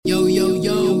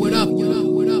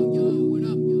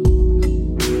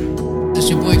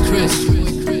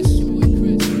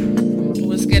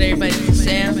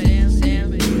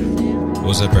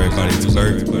What's up, everybody? It's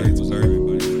Bert.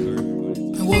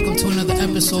 And welcome to another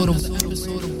episode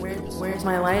of Where's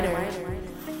my lighter?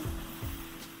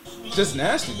 Just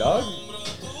nasty, dog.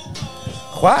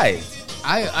 Why?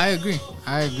 I agree.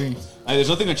 Like, there's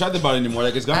nothing attractive about it anymore.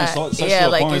 Like, it's gotten such to Yeah, a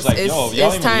like point. It's like, yo, y'all it's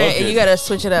even time. look good. You gotta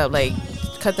switch it up. Like,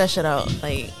 cut that shit out.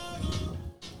 Like,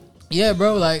 Yeah,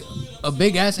 bro, like a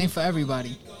big ass ain't for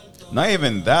everybody. Not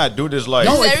even that, dude. Is like,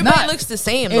 No, it's everybody not. looks the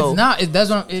same though. It's not. It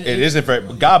doesn't. it isn't for.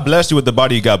 God bless you with the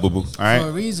body you got, boo boo. All for a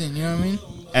right. reason. You know what I mean?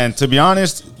 And to be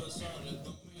honest,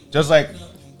 just like,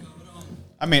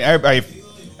 I mean,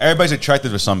 everybody's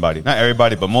attracted to somebody. Not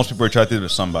everybody, but most people are attracted to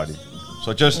somebody.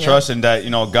 So just trust in that,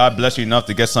 God bless you enough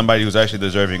to get somebody who's actually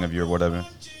deserving of you or whatever.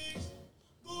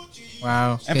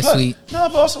 Wow, And get plus, sweet. No,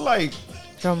 but also like,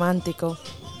 Romantico.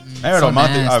 So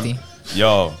nasty.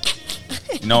 yo,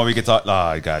 we could talk.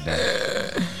 Oh,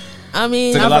 goddamn. I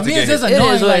mean, Took a Nah, lot for to me, get it's just here. It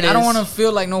annoying. is what Like, it I don't is. want to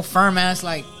feel like no firm ass.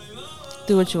 Like,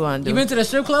 do what you want to you do. been to the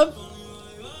strip club?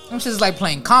 I'm just like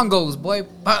playing congos, boy.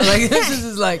 Like, this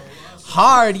is like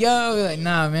hard, yo. Like,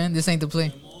 nah, man, this ain't the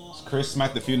play. Chris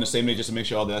smacked the few in the same day just to make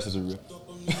sure all the asses are real.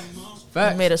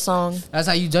 Fact. Made a song. That's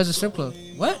how you judge a strip club.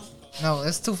 What? No,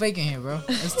 that's too fake in here, bro.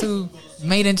 That's too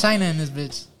made in China in this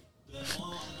bitch.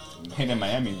 Made in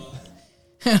Miami.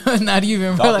 Not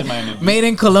even, bro. South in Like, Miami. made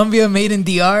in Colombia, made in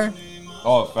DR.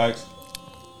 Oh, facts.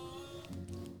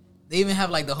 They even have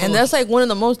like the whole. And that's like one of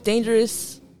the most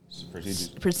dangerous Procedures.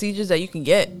 procedures that you can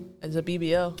get as a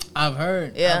BBL. I've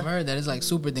heard. Yeah. I've heard that it's like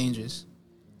super dangerous,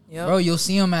 Yep. bro. You'll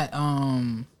see them at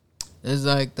there's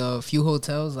like the few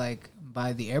hotels like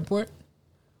by the airport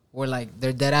where like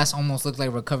their dead ass almost look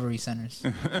like recovery centers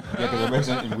Yeah, because they're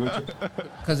resident in wheelchair.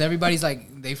 because everybody's like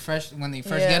when they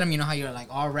first Yeah. get them, you know how you're like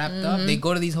all wrapped up. They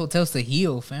go to these hotels to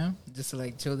heal, fam, just to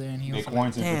like chill there and heal They for like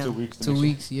quarantine for Damn. 2 weeks. to 2 make sure-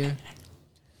 weeks. Yeah,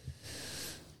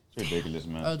 It's ridiculous,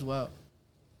 man. that's wild.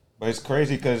 But it's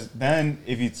crazy because then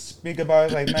if you speak about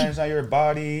it, like, man, it's not your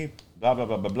body, blah, blah,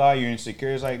 blah, blah, blah, you're insecure.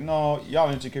 It's like, no, y'all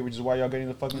insecure, which is why y'all getting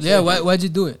the fucking Yeah, surgery. why'd you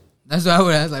do it? That's what I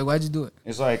would ask. Like, why'd you do it?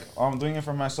 It's like, oh, I'm doing it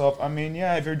for myself. I mean,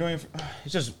 yeah, if you're doing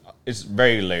it, it's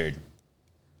very layered.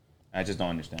 I just don't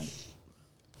understand it.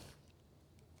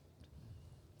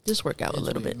 Just work out a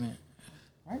little bit, Man.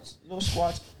 Right? Little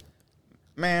squats.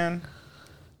 Man,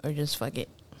 or just fuck it.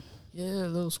 Yeah,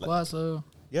 little squats, little.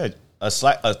 yeah,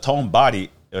 a toned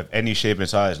body of any shape and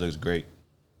size looks great.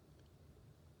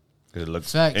 Because it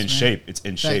looks Facts, in man. shape. It's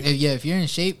in shape. If you're in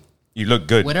shape, You look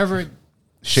good. whatever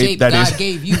Shape shape that God is-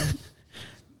 gave you,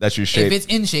 That's your shape. if it's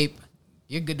in shape,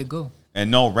 you're good to go. And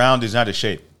no, round is not a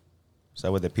shape. Is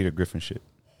that what that Peter Griffin shit?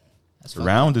 That's fucked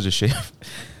Round is a shape.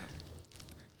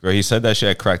 Bro, he said that shit,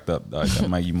 I cracked up, dog.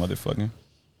 I'm like, you motherfucker.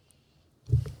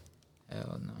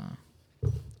 Hell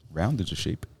no. Round is a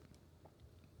shape.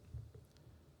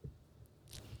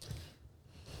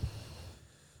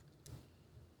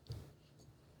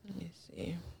 Let me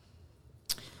see.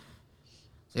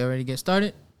 So you ready to get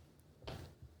started?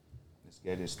 Let's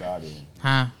get it started.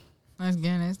 Huh? Let's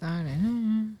get it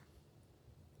started.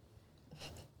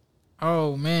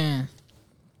 Oh man.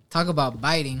 Talk about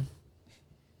biting.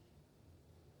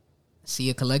 See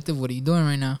a collective, what are you doing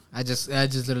right now? I just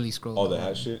literally scrolled. All the over.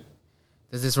 hat shit.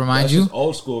 Does this remind That's you? just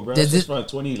old school, bro. Does That's just this- from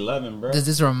 2011, bro. Does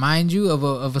this remind you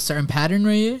of a certain pattern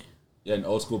right here? Yeah, an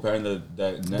old school pattern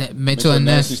that That Mitchell and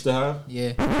Ness used to have.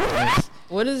 Yeah.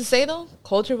 What does it say though?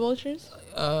 Culture vultures?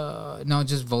 No,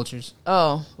 just vultures.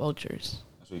 Oh, vultures.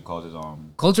 That's what he calls his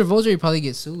Culture vulture, you probably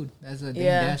get sued. That's a Dame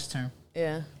Yeah. Dash term.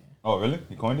 Yeah. Oh, really?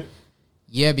 He coined it?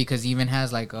 Yeah, because he even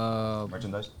has like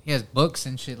Merchandise? he has books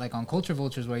and shit like on Culture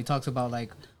Vultures where he talks about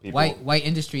like People. white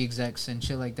industry execs and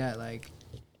shit like that, like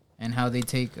and how they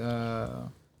take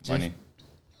Money.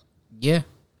 yeah,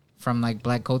 from like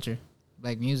black culture,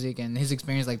 black music and his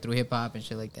experience like through hip hop and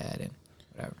shit like that and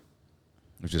whatever.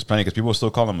 Which is funny because people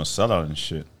still call him a sellout and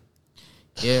shit.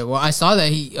 Yeah, well I saw that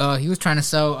he was trying to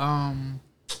sell I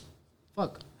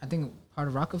think part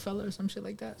of Rockefeller or some shit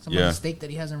like that. Some of Yeah. the stake that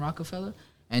he has in Rockefeller.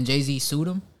 And Jay-Z sued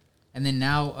him. And then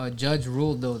now a judge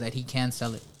ruled though that he can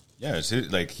sell it. Yeah, it's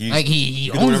his, like he's Like he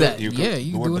can do owns whatever- that. he can Yeah, you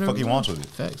do can what do the whatever fuck he wants with it.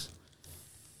 Facts.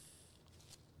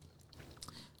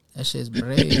 That shit's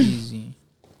crazy.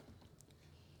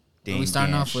 Are we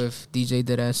starting off with DJ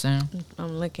Deadass Sam?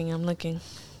 I'm looking.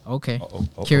 Okay. Uh-oh.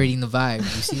 Curating the vibe. You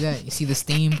see that? You see the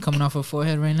steam coming off her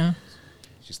forehead right now?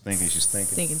 She's thinking.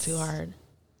 Thinking too hard.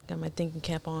 Got my thinking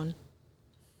cap on.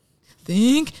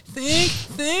 Think.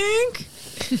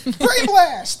 Brain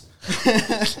blast.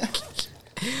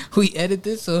 We edit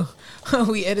this so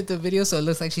we edit the video so it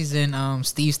looks like she's in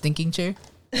Steve's thinking chair.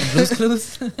 Blue's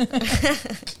Clues.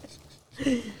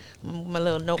 My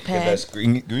little Get notepad.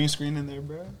 that green screen in there,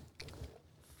 bro.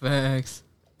 Facts.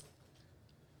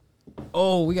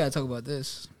 Oh, we gotta talk about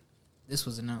this. This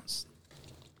was announced.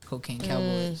 Cocaine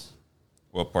Cowboys.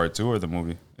 What, part 2 or the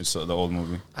movie? It's the old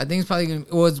movie. I think it's probably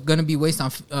gonna be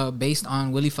based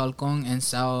on Willie Falcon and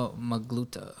Sal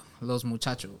Magluta, Los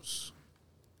Muchachos.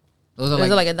 Those are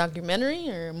Is it like a documentary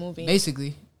or a movie?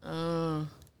 basically, Uh,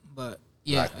 but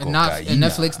yeah, La a cocaína.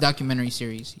 Netflix documentary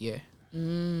series. Yeah,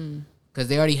 because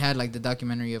they already had like the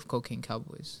documentary of Cocaine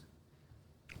Cowboys,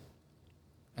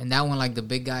 and that one, like the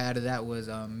big guy out of that was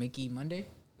Mickey Monday,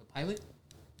 the pilot.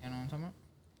 You know what I'm talking about?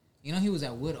 You know he was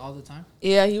at Wood all the time.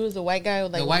 yeah, he was the white guy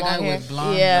with like The white guy long hair. with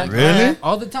blonde. Yeah, like, Really?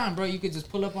 all the time, bro. You could just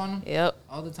pull up on him Yep,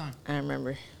 all the time. I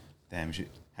remember. Damn, you should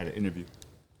had an interview.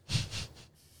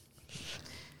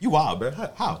 You wild, bro.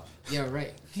 How? Yeah,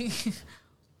 right. You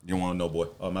don't want to know, boy.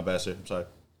 Oh, my bad, sir. I'm sorry.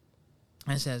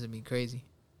 That shit has to be crazy.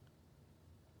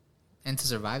 And to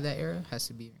survive that era has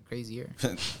to be even crazier.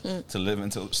 To live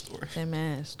and tell the story. That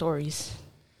man, stories.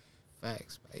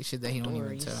 Facts. Like, shit that he don't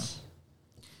even tell.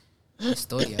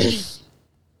 Stories. Historias.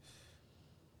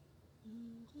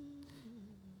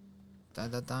 Da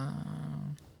da da.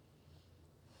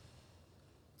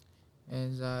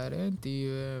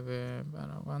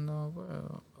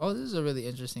 Oh, this is a really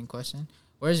interesting question.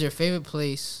 Where's your favorite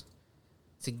place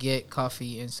to get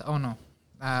coffee? Oh no,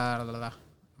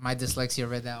 my dyslexia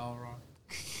read that all wrong.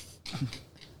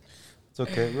 It's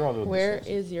okay. We're all a little Where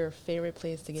is your favorite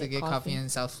place to get, Coffee in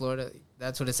South Florida.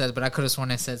 That's what it says, but I could have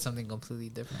sworn it said something completely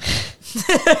different.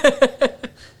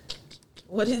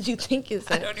 What did you think it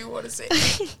I said? don't even want to say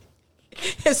it.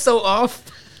 It's so off.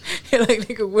 You're like,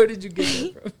 nigga, where did you get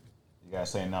that from? You gotta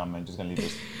say nah, man. Just gonna leave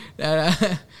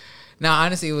this. No,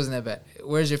 honestly, it wasn't that bad.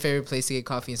 Where's your favorite place to get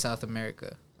coffee in South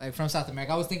America? Like, from South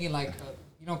America. I was thinking, like,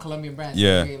 Colombian brands.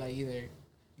 Yeah. You get, like, either,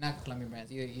 not Colombian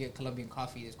brands. Either you get Colombian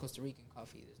coffee, there's Costa Rican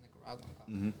coffee, there's Nicaraguan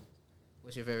coffee. Mm-hmm.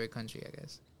 What's your favorite country, I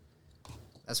guess?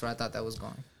 That's where I thought that was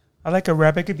going. I like a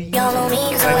rabbit. Could be. Y'all know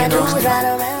me, so I do is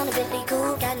ride around a Bentley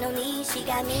cool. Got no need, she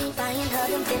got me buying her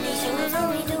them Fendi shoes. All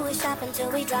we do is shop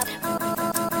until we drop.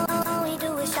 All we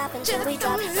do is shop until we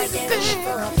drop. Right there in the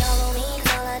floor. Y'all know me,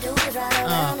 all I do is ride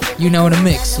around a Bentley You know the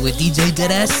mix with DJ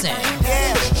Deadass Sam.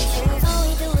 Yeah. All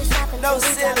we do is shop until No we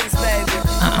drop. ceilings, baby.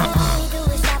 All we do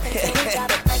is shop until we drop.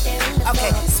 Right there in the floor.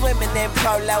 Okay, swimming in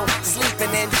polo,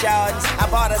 sleeping in Jordans. I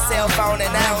bought a cell phone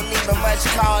and I don't even much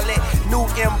call it. New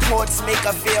imports make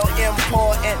her feel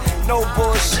important. No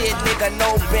bullshit, nigga,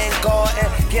 no Ben Gordon.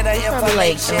 Get her Probably,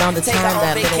 like, information, around the take her time on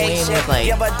that Lil Wayne vacation. was, like-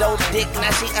 Give her dope dick,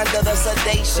 now she under the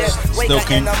sedation. Wake Still up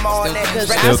king. in the morning, Still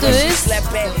break king. up After she this?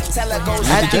 slept in. Tell her go Went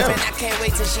to jail. shopping, I can't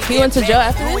wait till she He get went to back. jail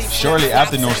after this? Louis Shortly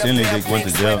flip-flops after No and a Ceilings, pair they of went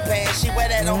to pink jail. sweatpants. She wear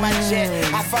that on my jet.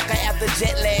 I fuck her after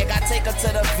jet lag. I take her to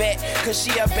the vet, cause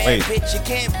she a bad Wait, bitch. You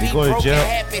can't be you go to broke jail?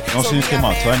 and happy. No So Ceilings me, came I'm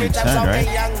out mad, bitch. 2010, I'm right?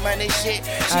 talking young money shit.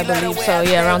 She I love believe the so, way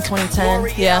I yeah, around dance. 2010,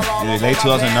 Glory yeah. all Yeah, over late my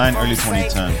 2009, bathroom early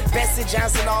sink. 2010. Bessie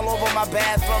Johnson all over my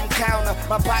bathroom counter.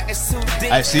 My pockets too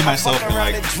deep. I see myself fuck in around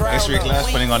like and drown X-ray her.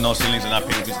 class, putting on No Ceilings and not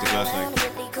paying attention to class. Like,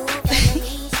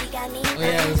 Oh,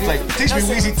 yeah, it's like, teach me,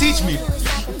 Weezy, teach me.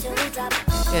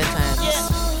 Good times.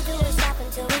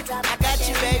 I got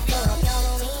you, baby.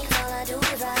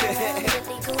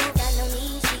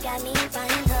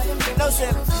 No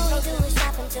ceilings.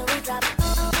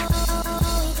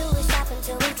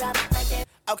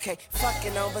 Okay,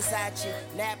 fucking on Versace,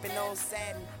 napping on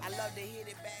satin. I love to hit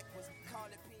it backwards. Call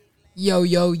it pig.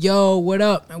 Yo, what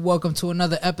up? And welcome to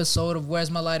another episode of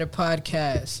Where's My Lighter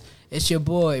podcast. It's your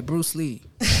boy, Bruce Lee.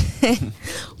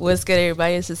 What's good,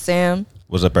 everybody? This is Sam.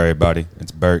 What's up, everybody?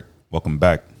 It's Bert. Welcome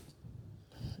back.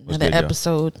 What's Another good, y'all?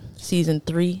 episode, season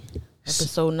 3,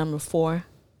 episode number 4.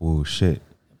 Oh shit!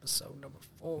 Episode number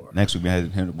 4. Next week we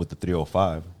had him with the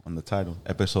 305 on the title.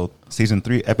 Season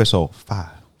 3, episode 5.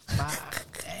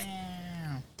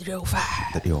 Damn.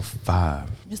 305. 305.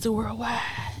 Mr. Worldwide.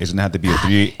 It doesn't have to be a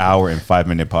 3 hour and 5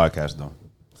 minute podcast though.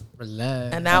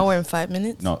 Relax. An hour and 5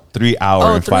 minutes? No, 3 hour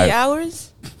Oh, and 3 5.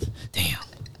 hours? Damn.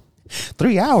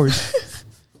 3 hours.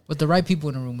 With the right people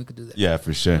in the room, we could do that. Yeah,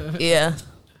 for sure. Yeah.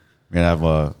 We're gonna have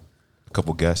a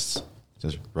couple guests.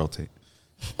 Just rotate.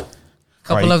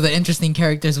 Couple Right. of the interesting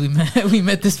characters we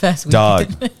met this past week. Dog,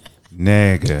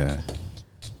 nigga,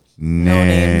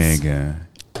 names. nigga.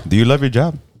 Do you love your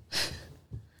job?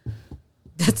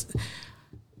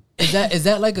 Is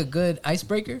that like a good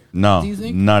icebreaker? No, Do you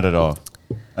think? not at all.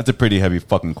 That's a pretty heavy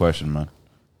fucking question, man.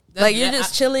 Like, you're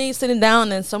just chilling, sitting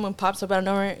down, and someone pops up out of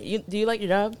nowhere. Do you like your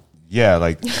job? Yeah,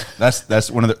 like that's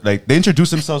one of the, like, they introduce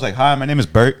themselves like, "Hi, my name is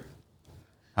Bert.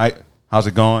 Hi, how's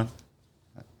it going?"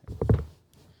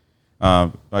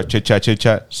 Chit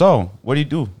chat. So, what do you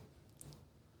do?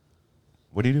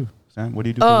 What do you do, Sam? What do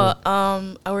you do? For work?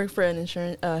 I work for an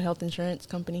health insurance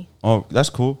company. Oh, that's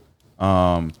cool.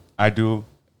 I I do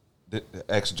the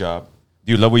X job.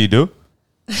 Do you love what you do?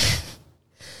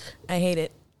 I hate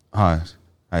it.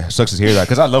 It sucks to hear that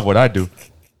because I love what I do.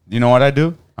 You know what I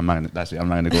do? I'm not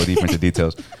gonna go deep into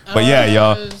details. But yeah,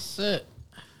 y'all. Shit.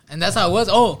 And that's how it was.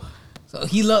 Oh, so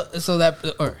he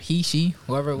or he, she,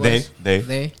 whoever it was.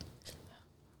 They.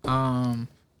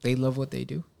 They love what they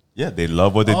do. Yeah, they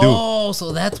love what they do. Oh,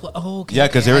 so that's what. Oh, okay. Yeah,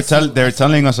 because okay, they were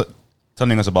telling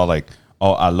us about like,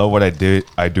 oh, I love what I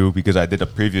do because I did a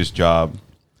previous job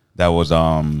that was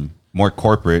more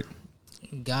corporate.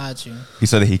 Got you. He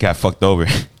said that he got fucked over.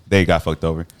 They got fucked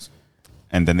over,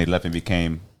 and then they left and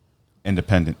became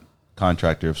independent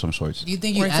contractor of some sorts. Do you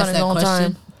think you Works asked on his that own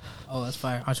question? time. Oh, that's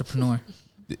fire. Entrepreneur.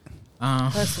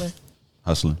 Hustler.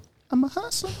 Hustling. I'm a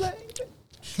hustler.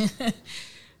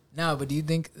 No, but do you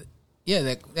think?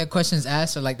 Yeah, that question's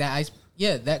asked or like that.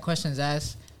 Yeah, that question's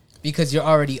asked because you're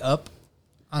already up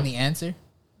on the answer.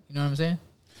 You know what I'm saying?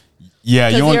 Yeah,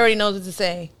 Because you he already knows what to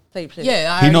say. Type shit.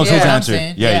 Yeah, He knows his his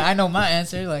answer. Yeah. I know my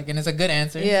answer. Like, and it's a good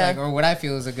answer. Yeah. Like, or what I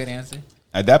feel is a good answer.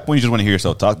 At that point, you just want to hear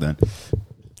yourself talk. Then,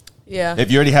 Yeah.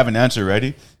 if you already have an answer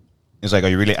ready, it's like, are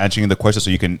you really answering the question so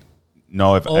you can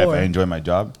know if I enjoy my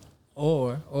job?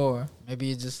 Or maybe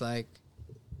you're just like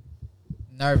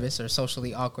nervous or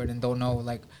socially awkward and don't know,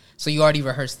 like, so you already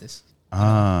rehearsed this.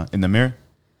 In the mirror.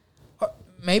 Or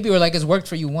maybe, or like it's worked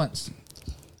for you once.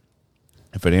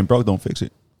 If it ain't broke, don't fix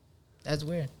it. That's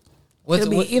weird. Could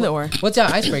be either or. What's your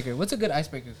icebreaker? What's a good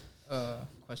icebreaker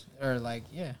question? Or like,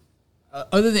 yeah.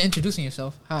 Other than introducing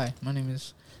yourself. Hi, my name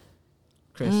is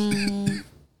Chris.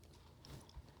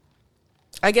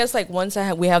 I guess like once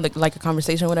we have like a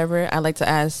conversation or whatever, I like to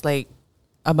ask like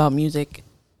about music.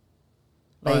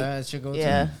 Like, that's your go-to?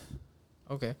 Yeah.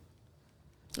 Okay.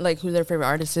 Like who their favorite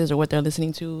artist is or what they're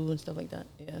listening to and stuff like that.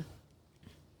 Yeah.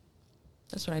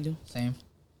 That's what I do. Same.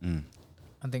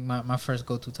 I think my first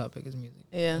go-to topic is music.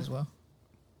 Yeah. As well.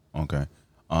 Okay.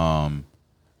 I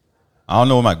don't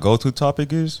know what my go-to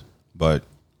topic is, but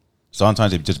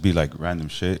sometimes it just be like random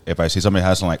shit. If I see somebody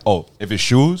has something like, oh, if it's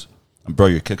shoes, bro,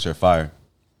 your kicks are fire.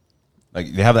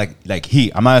 Like they have like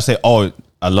heat. I'm not gonna say, oh,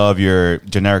 I love your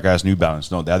generic ass New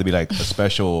Balance. No, they have to be like a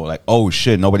special, like, oh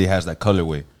shit, nobody has that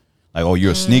colorway. Like, oh,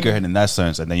 you're a sneakerhead in that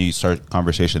sense, and then you start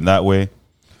conversation that way.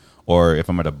 Or if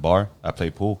I'm at a bar, I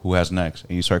play pool. Who has next?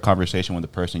 And you start conversation with the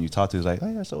person you talk to. Is like,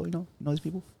 oh yeah, so you know these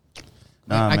people.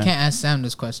 Nah, I man. can't ask Sam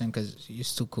this question because you're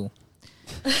too cool.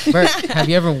 Bert, have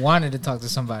you ever wanted to talk to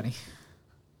somebody?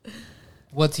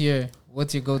 What's your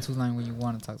go-to line when you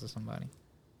want to talk to somebody?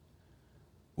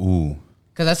 Ooh.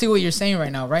 Because I see what you're saying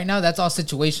right now. Right now, that's all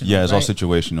situational. Yeah, it's right? all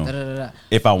situational. Da-da-da-da.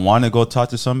 If I want to go talk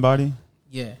to somebody,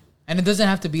 Yeah, and it doesn't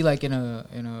have to be like in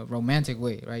a romantic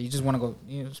way, right? You just want to go,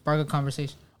 spark a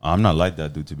conversation. I'm not like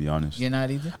that, dude. To be honest, You're not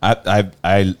either.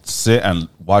 I sit and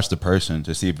watch the person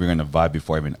to see if we're gonna vibe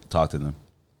before I even talk to them.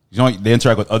 You know, they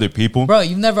interact with other people. Bro,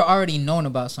 you've never already known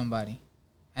about somebody,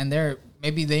 and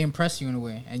maybe they impress you in a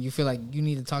way, and you feel like you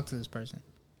need to talk to this person.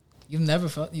 You've never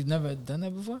done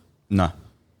that before? Nah,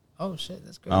 Oh shit,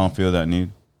 that's I crazy. don't feel that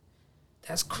need.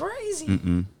 That's crazy.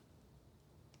 Mm-mm.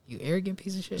 You arrogant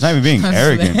piece of shit. It's not even being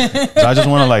arrogant. I just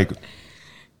want to like.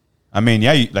 I mean,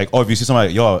 yeah, if you see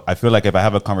somebody, yo, I feel like if I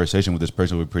have a conversation with this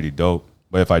person, it would be pretty dope.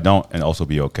 But if I don't, and also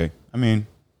be okay. I mean,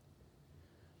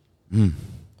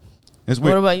 it's What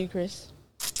weird. about you, Chris?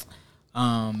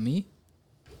 Me?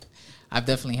 I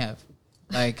definitely have.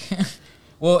 Like,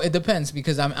 well, it depends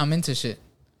because I'm into shit.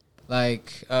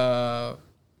 Like, I'm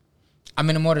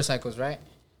into motorcycles, right?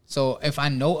 So if I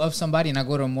know of somebody and I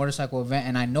go to a motorcycle event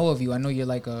and I know of you, I know you're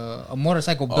like a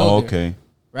motorcycle builder. Oh, okay.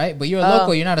 Right? But you're a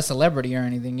local. You're not a celebrity or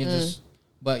anything. You're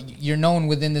but you're known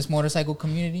within this motorcycle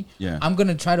community. Yeah. I'm going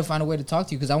to try to find a way to talk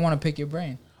to you because I want to pick your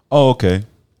brain. Oh, okay.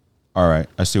 All right.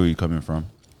 I see where you're coming from.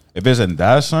 If it's in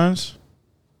that sense,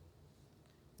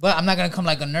 But I'm not going to come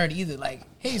like a nerd either. Like,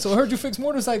 hey, so I heard you fix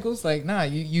motorcycles. Like, nah,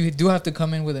 you do have to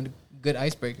come in with a good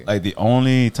icebreaker. like the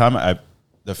only time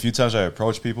the few times I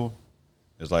approach people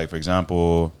is like, for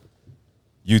example,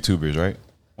 YouTubers, right?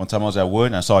 One time I was at Wood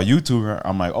and I saw a YouTuber.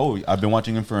 I'm like, oh, I've been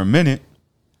watching him for a minute.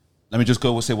 Let me just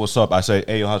go say what's up. I say,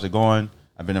 hey, yo, how's it going?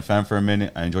 I've been a fan for a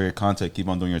minute. I enjoy your content. Keep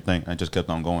on doing your thing. I just kept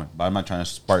on going. But I'm not trying to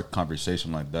spark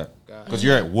conversation like that. Because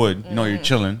you're at Wood. You know, you're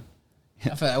chilling.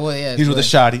 I feel like, well, yeah. He's with a but-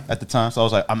 shotty at the time. So I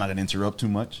was like, I'm not going to interrupt too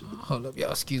much. Hold up,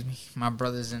 yo, excuse me. My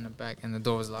brother's in the back and the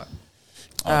door was locked.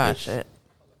 Shit.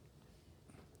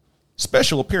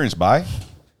 Special appearance by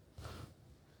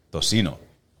Tocino.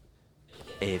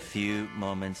 A few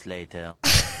moments later.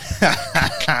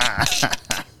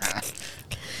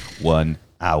 1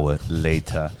 hour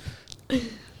later.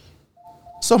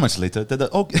 So much later that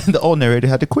the old narrator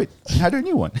had to quit and had a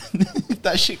new one.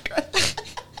 That shit.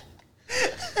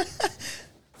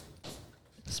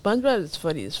 SpongeBob is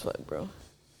funny as fuck, bro.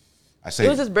 I It say,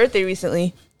 was his birthday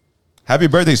recently. happy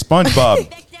birthday,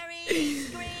 SpongeBob.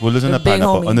 We'll listen The to big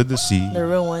Pineapple homie. Under the Sea. The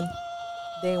real one.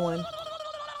 Day one.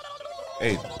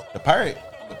 Hey, the pirate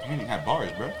had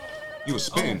bars, bro. He was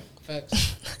spitting.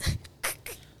 Facts.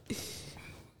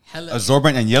 Hella.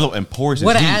 Absorbent and yellow and pores.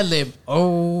 What an is ad deep. lib.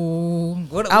 Oh.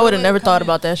 What I would a have way never to thought come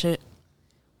about that shit. in.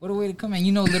 What a way to come in.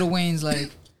 You know Lil Wayne's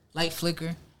like light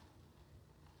flicker.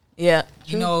 Yeah.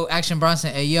 You know Action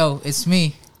Bronson. Hey, yo, it's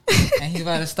me. And he's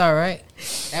about to start, right?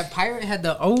 That pirate had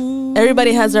the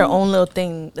Everybody has their own little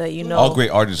thing that you know. All great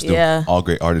artists do. Yeah. All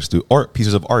great artists do. Or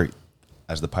pieces of art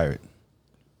as the pirate.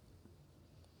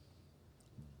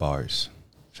 Bars.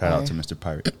 Shout out to Mr.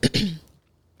 Pirate.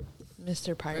 Mr.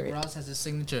 Rick Pirate. Ross has his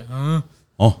signature. Huh?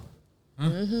 Oh.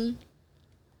 Mm-hmm.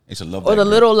 It's a love Or that the girl.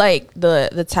 little like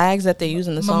the tags that they use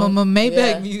in the song. Maybach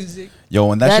Yeah. music. Yo,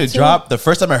 when that That shit too. dropped, the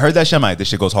first time I heard that shit, I'm like, this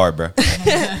shit goes hard, bro.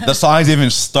 The song's even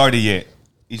started yet.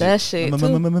 He's That just- shit, too.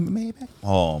 Maybach.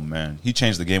 Oh, man. He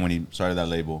changed the game when he started that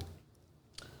label.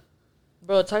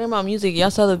 Bro, talking about music,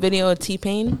 y'all saw the video of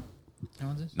T-Pain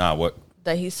Nah, what?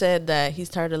 that he said that he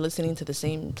started listening to the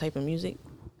same type of music.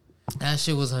 That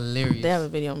shit was hilarious. They have a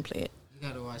video and play it. You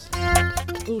gotta watch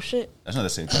it. Oh shit. That's not the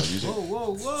same type of music.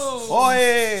 Whoa, whoa.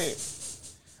 Oye!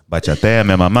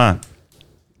 Bachateame, mamá.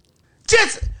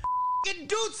 Just f***ing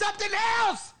do something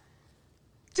else.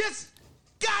 Just,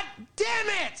 god damn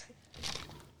it.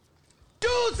 Do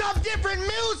some different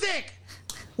music.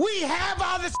 We have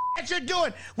all this that you're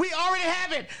doing. We already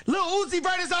have it. Lil Uzi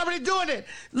Vert is already doing it.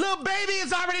 Lil Baby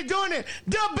is already doing it.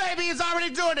 Dub Baby is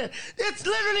already doing it. It's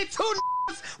literally two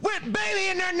with baby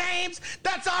in their names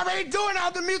that's already doing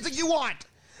all the music you want.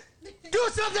 Do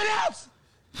something else.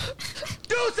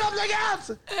 Do something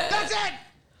else. That's it.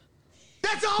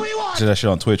 That's all we want. See that shit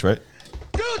on Twitch, right?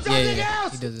 Do Yeah, something yeah, yeah.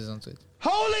 else. He does this on Twitch.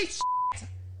 Holy shit.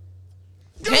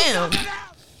 Do Damn. something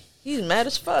else. He's mad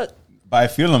as fuck. But I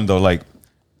feel him, though. Like,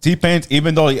 T-Pain,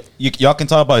 even though y'all can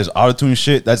talk about his auto-tune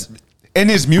shit, that's in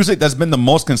his music, that's been the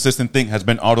most consistent thing, has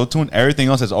been auto-tune. Everything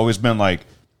else has always been, like,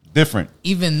 different.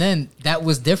 Even then, that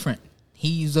was different.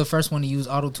 He was the first one to use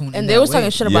auto-tune. And they was talking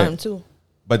shit about Yeah. him too.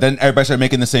 But then everybody started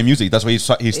making the same music. That's why he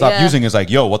stopped Yeah. using it. It's like,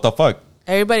 yo, what the fuck?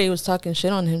 Everybody was talking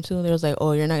shit on him too. They was like,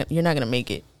 "Oh, you're not gonna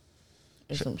make it."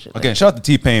 Or some shit. Again, Like, shout out to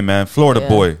T-Pain, man. Florida Yeah.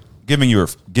 boy. Giving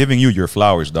you your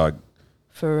flowers, dog.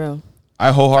 for real.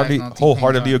 I wholeheartedly Facts, no, T-Pain's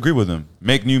hard. agree with him.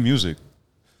 Make new music.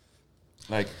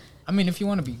 Like, I mean, if you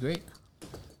want to be great.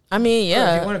 I mean, Or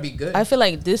yeah. if you want to be good. I feel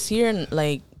like this year,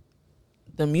 like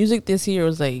the music this year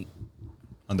was like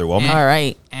underwhelming. all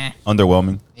right.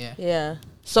 Underwhelming. Yeah. Yeah.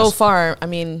 So far, I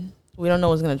mean, we don't know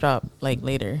what's gonna drop like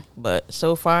later, but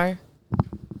so far,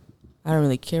 I don't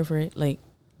really care for it. Like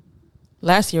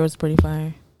last year was pretty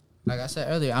fire. Like I said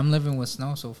earlier, I'm living with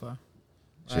snow so far.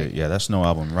 Shit, yeah, that's no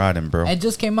album. Riding, bro. It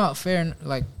just came out fair,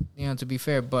 like, you know, to be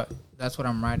fair, but that's what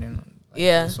I'm riding. Like,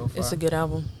 Yeah, so far. it's a good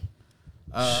album.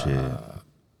 Shit.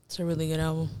 It's a really good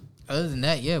album. Other than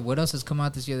that, yeah, what else has come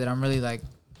out this year that I'm really like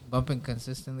bumping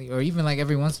consistently, or even like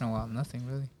every once in a while? Nothing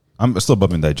really. I'm still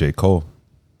bumping that J. Cole,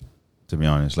 to be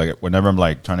honest. Like, whenever I'm,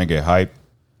 like, trying to get hype,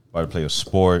 about to play a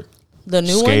sport, The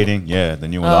new skating, yeah, the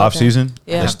new one, Oh, the okay. off season,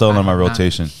 Yeah. it's still on my I'm not.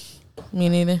 rotation. one? Me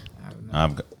neither. I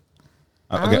don't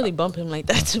okay, really bump him like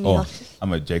that, to be honest.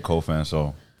 I'm a J. Cole fan,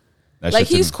 so that Like shit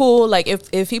to he's me- cool. Like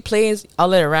if he plays, I'll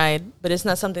let it ride. But it's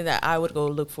not something that I would go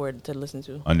look forward to listen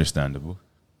to. understandable.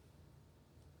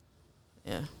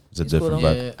 Yeah, It's a He's cool different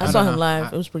though. vibe. Yeah, I I saw don't him know.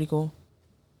 live. It was pretty cool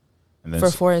And then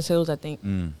for Forest Hills, I think.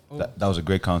 that was a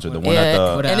great concert. The one Yeah, at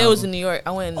the What and it was album? in New York.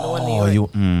 I went in the one in New oh,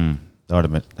 York. that would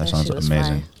have been that That sounds shit was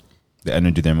amazing. fire. The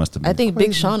energy there must have been. I think Big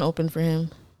crazy. Sean opened for him.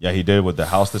 Yeah, he did with the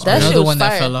house this That morning. shit Another was one that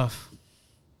fire. fell off.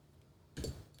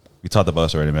 We talked about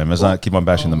us already, man. Let's not keep on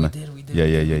bashing them, we man. did, we did. Yeah,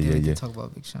 we yeah, did, yeah, we yeah, did yeah. Talk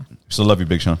about Big Sean. Still love you,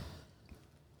 Big Sean.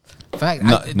 Fact,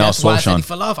 No, that's no, why I Swole said Sean. he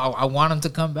fell off. I want him to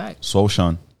come back. Swole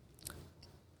Sean.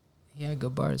 He had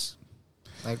good bars.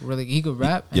 Like, really, he could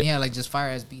rap, and Yeah. he had, like, just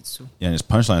fire-ass beats, too. Yeah, and his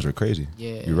punchlines were crazy.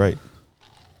 Yeah. You're right.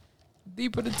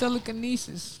 Deeper than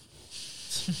telekinesis.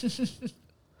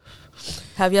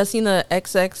 Have y'all seen the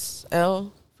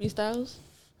XXL freestyles?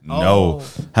 No, Oh.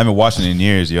 haven't watched it in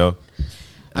years, yo.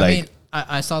 I Like, mean,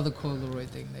 I saw the Cole Leroy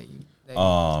thing that you...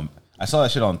 I saw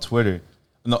that shit on Twitter.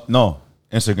 No,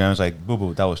 Instagram was like, boo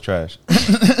boo, that was trash.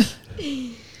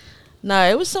 Nah,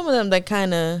 it was some of them that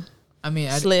kind of I mean,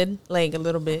 slid like a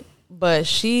little bit. But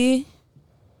she,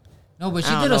 no, but she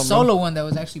I don't did know, a bro. solo one that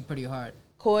was actually pretty hard.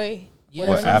 Koi. Yeah,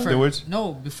 What, for- afterwards?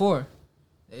 No, before.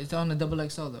 It's on the double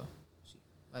XL though.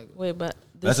 Like, Wait, but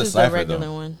That's this a is cypher, the regular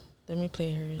though. one. Let me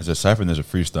play hers. There's a cypher and there's a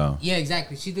freestyle. yeah,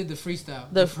 exactly. She did the freestyle.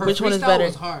 The- Her which one is freestyle better?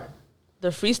 Was hard. The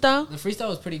freestyle? The freestyle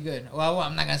was pretty good. Well,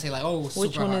 I'm not gonna say like, oh, super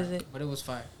Which one hard, is it? but it was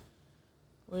fire.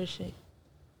 Where is she?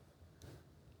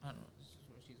 I don't know. This is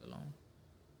where she's alone.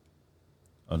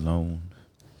 Alone.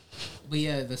 But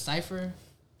yeah, the cipher,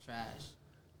 trash.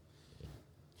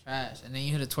 And then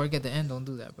you hit a twerk at the end. Don't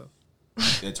do that, bro.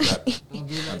 It's rap. Don't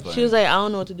do that. She was like, I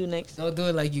don't know what to do next. Don't do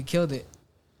it like you killed it.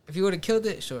 If you would have killed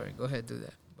it, sure, go ahead, do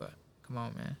that. But come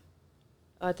on, man.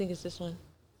 Oh, I think it's this one.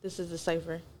 This is the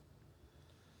cipher.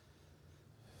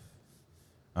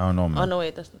 I don't know, man. Oh, no,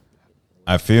 wait. That's not.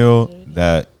 I feel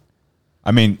that,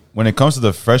 I mean, when it comes to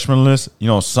the freshman list, you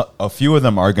know, a few of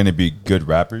them are going to be good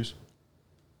rappers,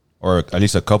 or at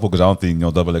least a couple, because I don't think, you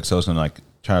know, Double XL's going to like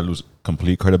try to lose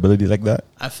complete credibility like that.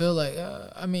 I feel like,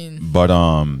 I mean, But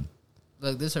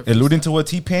look, this are alluding to what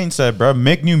T-Pain said, bro,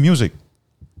 make new music.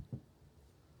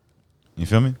 You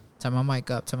feel me? Turn my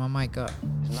mic up. It's not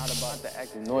about the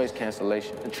active noise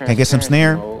cancellation. Can I get some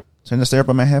snare? Send the snare up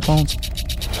on my headphones.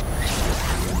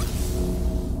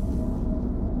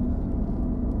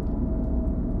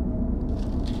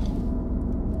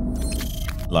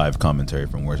 Live commentary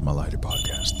from Where's My Lighter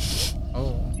podcast.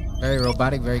 Oh, very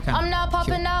robotic, very kind of I'm not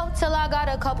popping out till I got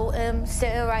a couple M's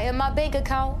sitting right in my bank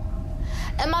account.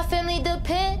 And my family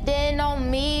depending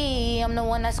on me. I'm the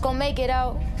one that's gonna make it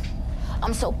out.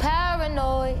 I'm so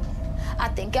paranoid. I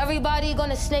think everybody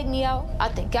gonna snake me out. I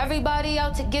think everybody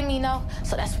out to get me now.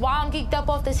 So that's why I'm geeked up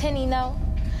off this Henny now.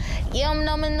 Yeah, I'm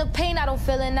numbing the pain, I don't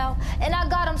feel it now. And I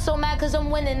got 'em so mad cause I'm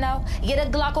winning now. Get a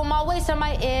Glock on my waist, I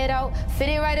might air it out. Fit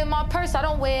it right in my purse, I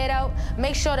don't wear it out.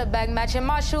 Make sure the bag matching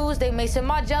my shoes. They macing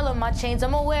my jello, my chains,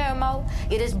 I'ma wear 'em out.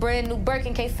 Yeah, this brand new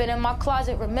Birkin can't fit in my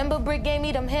closet. Remember Brick gave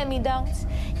me them hand-me-downs?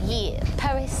 Yeah,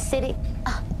 parasitic,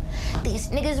 These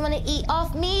niggas wanna eat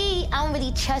off me. I don't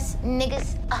really trust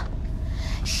niggas,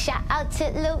 Shout out to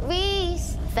Lil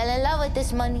Reese. Fell in love with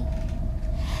this money.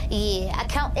 Yeah, I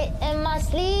count it in my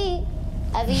sleep.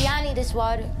 Aviani, this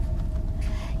water.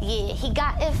 Yeah, he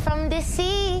got it from the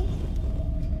sea.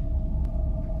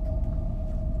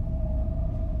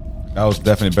 That was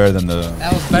definitely better than the...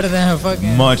 That was better than her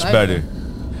fucking... Much life. better.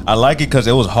 I like it because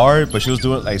it was hard, but she was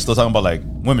doing, like, still talking about, like,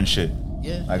 women shit.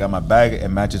 Yeah. I got my bag, it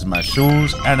matches my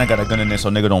shoes, and I got a gun in there so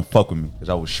nigga don't fuck with me because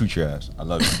I will shoot your ass. I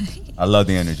love it. I love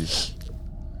the energy.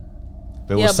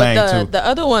 But it was saying but too. the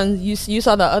other ones, you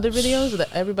saw the other videos of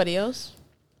everybody else?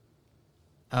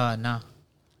 No.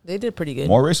 They did pretty good.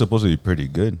 Moray's supposed to be pretty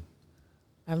good.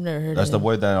 I've never heard That's of the him.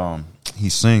 boy that he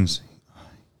sings.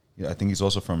 Yeah, I think he's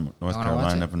also from North wanna watch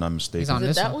Carolina, it? if I'm not mistaken. He's on Is it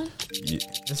this that one? one? Yeah.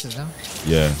 This is them.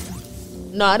 Yeah.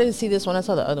 No, I didn't see this one. I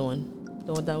saw the other one.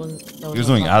 The one that was He was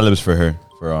doing ad-libs for her,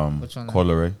 for Which one?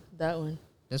 Coyle Ray. that one.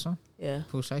 This one? Yeah.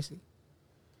 Pooh Shiesty.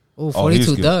 Oh, Oh, he's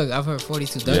 42 good. Doug. I've heard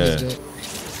 42 Doug Yeah. is good.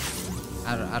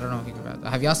 I don't know if you can rap.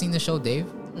 Have y'all seen the show, Dave?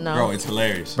 No. Bro, it's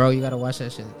hilarious. Bro, you gotta watch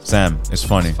that shit. Sam, it's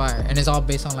funny. It's fire. And it's all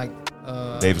based on like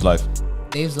Dave's life.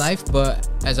 Dave's life, but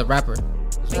as a rapper.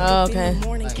 Oh, okay.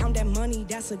 Morning, count that money,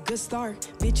 that's a good start.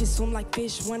 Bitches swim like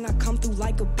fish when I come through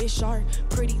like a bitch shark.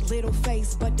 Pretty little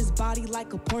face, but this body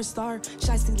like a porn star.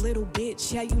 Shicey little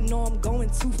bitch, yeah, you know I'm going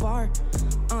too far.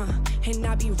 And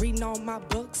I be reading all my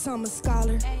books, I'm a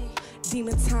scholar.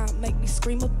 Demon time make me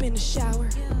scream up in the shower.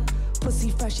 Pussy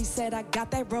fresh, she said I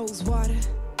got that rose water.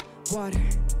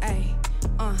 Ayy.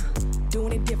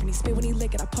 Doing it different. He spit when he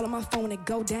lick it. I pull on my phone and it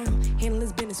go down. Handle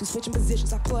his business. We switching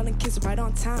positions. I pull out and kiss it right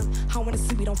on time. I wanna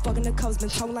see we don't fuck in the covers. Been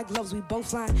told like loves. We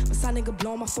both lying. My side nigga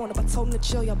blowing my phone up. I told him to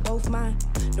chill. Y'all both mine.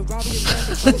 The Robbie is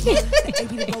mine. They both mine.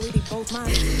 AB the Bowie. They both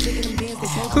mine. Jigging them bands.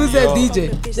 They both Who's mine. that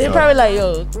DJ? They're probably like,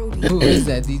 yo, Who is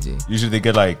that DJ? Usually they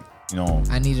get like, you know,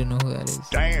 I need to know who that is.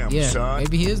 Damn, Yeah, son.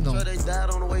 maybe he is known. They died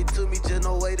on the way to me, just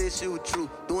no way that shit was true.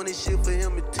 Doing this shit for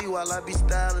him and T while I be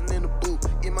styling in the booth.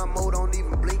 In my mode, don't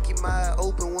even blink, keep my eye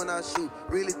open when I shoot.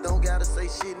 Really don't gotta say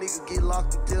shit, niggas get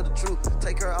locked to tell the truth.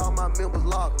 Take her, all my members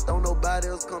locked, don't nobody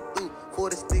else come through.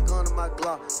 40 stick under my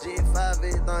Glock, Gen 5,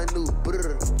 everything new.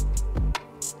 Brr.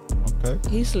 okay.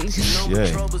 he's No Yeah.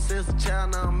 trouble since a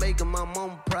child, now I'm making my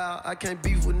mama proud. I can't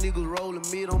beef with niggas rolling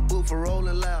mid, I'm booked for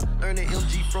rolling loud. Earn the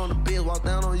MG from the biz, walk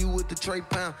down on you with the tray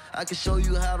pound. I can show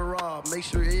you how to rob, make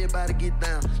sure everybody get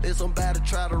down. Let somebody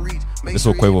try to reach. Make This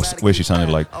sure is what Quavo everybody wish get he sounded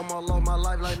down. like. I'm all on my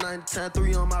life like 90 times,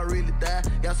 3 on my really die.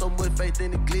 Got so much faith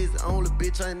in the glizzy, only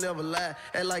bitch I ain't never lie.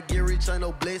 Act like get rich ain't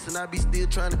no blessing, I be still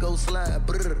trying to go slide.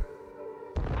 Brr.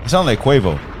 It sounds like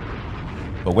Quavo,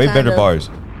 but way better Kinda. bars.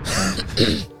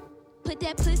 Put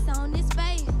that puss on his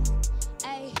face.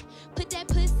 Ayy, put that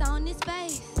puss on his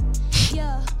face.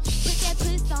 Yeah, put that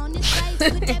puss on his face.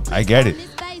 Put that puss I get it. on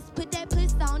his face. Put that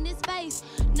puss on his face.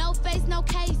 No face, no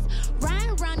case.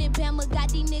 Ryan round in Bama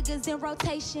got these niggas niggas in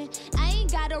rotation. I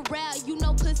ain't got a route, you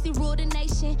know pussy rule the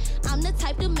nation. I'm the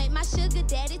type to make my sugar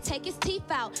daddy take his teeth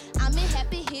out. I'm in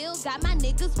Happy Hill, got my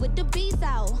niggas with the bees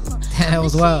out. That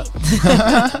was wild.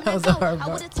 That was a hard I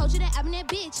part. would've told you that I'm that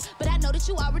bitch, but I know that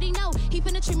you already know. He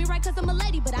finna treat me right cause I'm a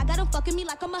lady, but I got him fucking me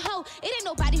like I'm a hoe. It ain't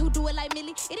nobody who do it like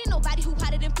Millie. It ain't nobody who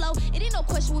hotter than Flo. It ain't no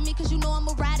question with me cause you know I'm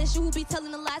a ride. It's you who be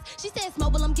telling the lies. She said it's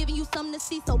mobile, I'm giving you something to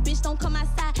see, so bitch don't come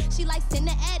outside. She like send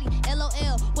the Addy,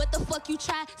 LOL, what the fuck you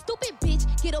try? Stupid bitch,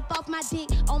 get up off my dick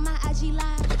on my IG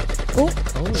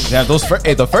live. Yeah,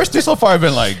 the first 3 so far have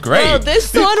been like great. Bro,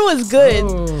 this one was good.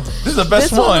 This is the best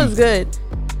This one was good.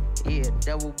 Yeah,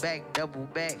 double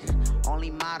back. Only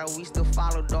motto we still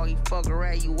follow, doggy. Fuck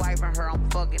around, you wiping her, I'm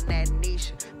fucking that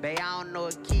Nisha. Bae, I don't know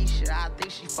a Keisha, I think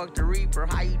she fucked the Reaper.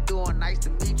 How you doing? Nice to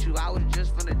meet you. I was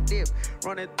just finna dip,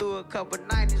 running through a couple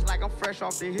 90s like I'm fresh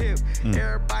off the hip.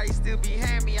 Everybody still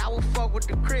behind me, I will fuck with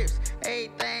the Crips.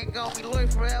 Everything gon' be loyal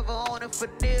forever on it for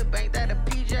nip. Ain't that a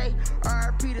PJ?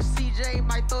 RP to CJ,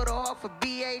 might throw the off for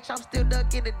BH. I'm still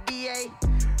ducking the DA.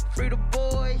 Free the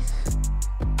boys.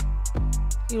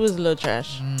 He was a little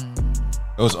trash.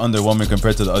 It was underwhelming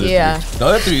compared to the other 3. The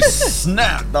other 3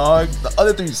 snapped, dog. The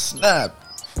other 3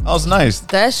 snapped. That was nice.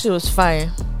 That shit was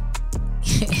fire.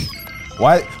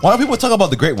 Why don't people talk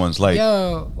about the great ones? Like,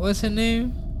 Yo, what's her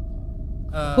name?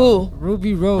 Who?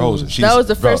 Ruby Rose. That was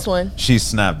the first one. She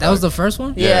snapped. That was the first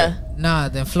one? Yeah. Nah,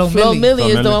 then Flo Flo Milli. Milli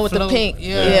is the Milli. one with the Flo- pink.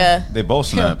 yeah. Yeah. They both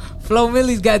snapped. Flo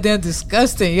Milli's goddamn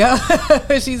disgusting, yo.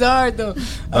 She's hard though.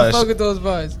 I fuck with those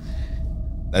bars.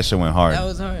 That shit went hard. That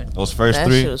was hard. Those first That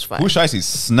 3. shit was fire. Who Shicey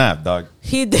snapped, dog.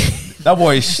 He did. That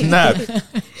boy snapped.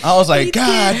 I was like,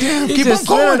 God damn, He keep on just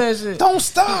slid on going. that shit. Don't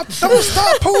stop. Don't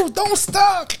stop, Pooh. Don't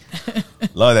stop.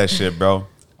 Love that shit, bro.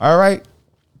 All right.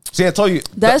 See, I told you.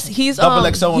 He's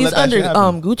Double XL won't he's let that under shit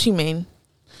happen. Gucci Mane,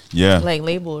 Yeah. like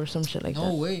label or some shit like that.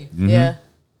 No way. Yeah.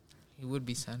 He would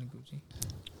be signing Gucci.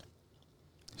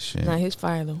 Shit. Nah, he's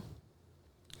fire though.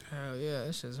 Hell yeah,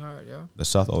 that shit's hard, yo. The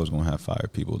South always gonna have fire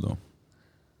people though.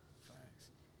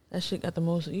 That shit got the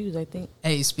most views, I think.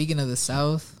 Hey, speaking of the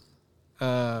South,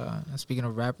 speaking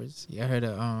of rappers, y'all heard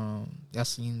of y'all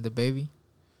seen the baby?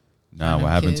 Nah, Random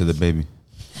what happened to the kids. baby?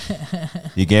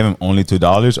 He gave him only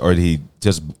 $2, or did he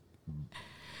just?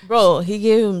 Bro, he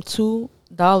gave him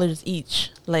 $2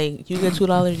 each. Like you get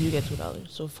 $2, you get $2,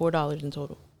 so $4 in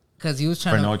total. Cause he was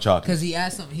trying For to no chocolate. Cause he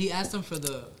asked him for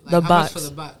the The how box. much for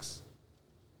the box,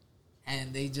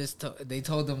 and they just they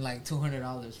told him like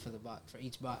 $200 for the box for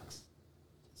each box.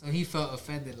 So he felt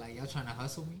offended, like y'all trying to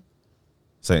hustle me.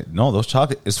 Say no, those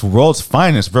chocolate. It's world's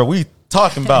finest, bro. We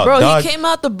talking about, Bro, dog. he came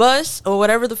out the bus or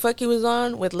whatever the fuck he was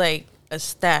on with like a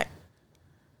stack.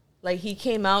 Like he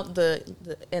came out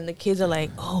and the kids are like,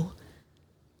 oh.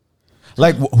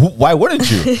 Like, why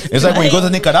wouldn't you? It's like when you go to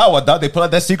Nicaragua, dog, they pull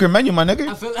out that secret menu, my nigga.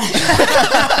 I feel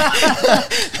like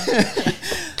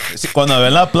Cuando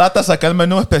ven la plata, saca el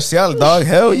menú especial, dog.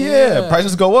 Hell yeah. Yeah.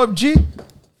 Prices go up, G.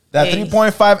 That Hey.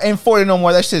 3.5 ain't 40 no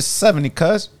more. That shit's 70,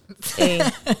 cuz. Hey.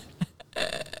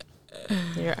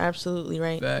 You're absolutely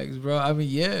right. facts, bro. I mean,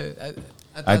 yeah.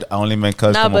 I only meant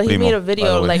cuz Nah, como but he primo, made a by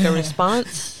video the way. like a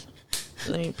response.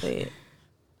 Let me play it.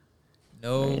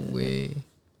 No way.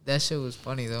 That shit was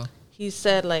funny though. He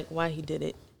said like why he did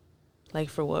it, like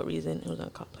for what reason. It was on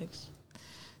Complex.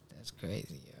 That's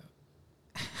crazy,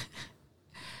 yo.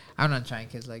 I'm not trying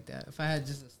kids like that. If I had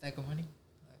just a stack of money,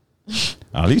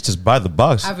 At least just buy the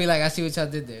box. I'd be like, I see what y'all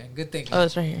did there. Good thinking. Oh,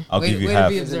 it's right here. I'll Way- give you way to half.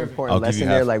 be There's an observant. important I'll give lesson you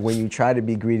there. half. Like when you try to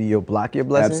be greedy, you'll block your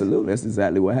blessing. Absolutely. That's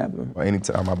exactly what happened. Or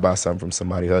anytime I buy something from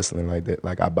somebody hustling like that,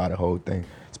 like I buy the whole thing,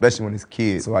 especially when it's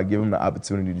kids. So I give them the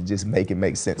opportunity to just make it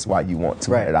make sense why you want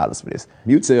 $200 for this.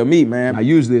 You tell me, man, I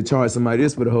usually charge somebody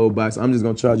this for the whole box. I'm just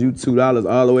going to charge you $2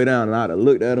 all the way down. And I'd have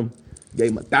looked at them,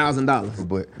 gave them $1,000.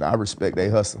 But I respect they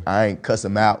hustle. I ain't cuss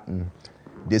them out and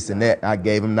this and that. I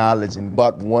gave them knowledge and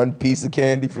bought one piece of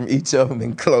candy from each of them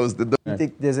and closed the door. I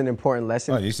think there's an important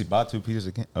lesson. Oh, you usually buy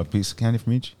a piece of candy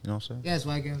from each. You know what I'm saying? Yeah, that's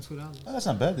why I gave him $2. Oh, that's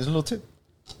not bad. There's a little tip.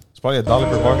 It's probably $1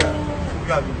 per bar. You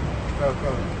got me. You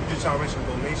just trying to raise some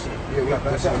donation. Yeah, we got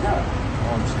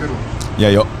that. Yeah,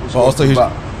 yo. Oh, also, here's,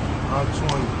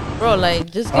 20. Bro, like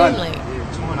just give him like.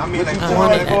 Yeah, 20. I mean, like I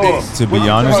want it. 200. to be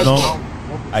honest, though,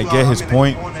 I get his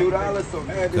point. $2, so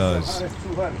add this Because- that's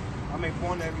 $200. I make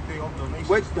 $400 every day off donation.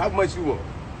 Which, how much you want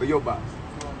for your box?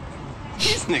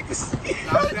 These niggas.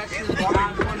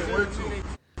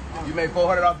 You made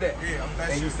 $400 off that? Yeah, I'm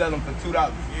And you sell them for $2. Yeah,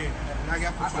 and I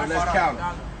got for So let's count it.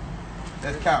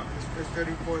 Let's count It's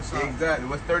 34 it. something. Exactly.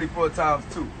 What's 34 times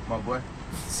 2, my boy?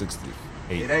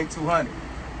 68. It ain't 200.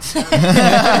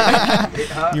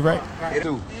 You right. It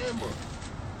two.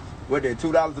 What, they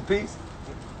 $2 a piece?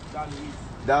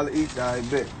 $1 each, I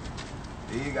bet.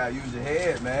 You gotta use your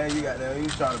head, man. You got that. You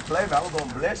trying to play, man. I was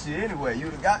gonna bless you anyway.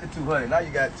 You'd have got the 200. Now you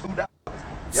got $2.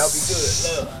 Y'all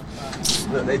be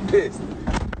good. Look, they pissed.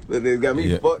 Look, they got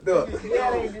me fucked up.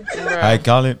 I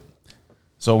call it.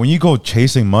 So when you go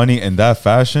chasing money in that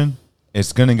fashion,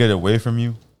 it's gonna get away from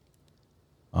you.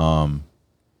 I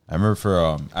remember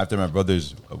for after my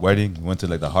brother's wedding, we went to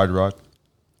like the Hard Rock.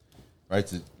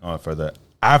 Right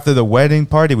after the wedding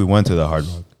party, we went to the Hard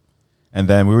Rock. And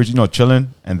then we were,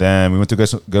 chilling. And then we went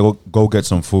to go get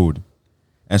some food.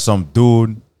 And some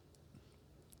dude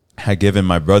had given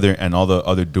my brother and all the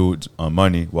other dudes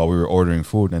money while we were ordering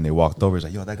food. And they walked over. He's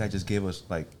like, yo, that guy just gave us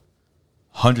like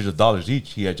hundreds of dollars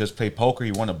each. He had just played poker.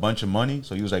 He won a bunch of money.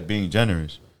 So he was like being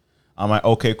generous. I'm like,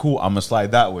 okay, cool. I'm going to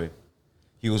slide that way.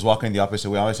 He was walking the opposite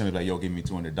way. I was like, yo, give me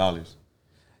 $200.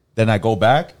 Then I go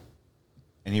back.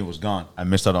 And he was gone. I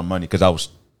missed out on money because I was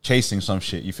chasing some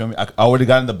shit. You feel me? I would have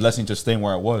gotten the blessing just staying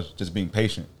where I was, just being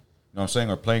patient. You know what I'm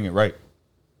saying? Or playing it right.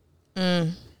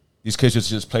 These kids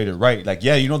just played it right. Like,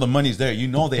 yeah, the money's there. You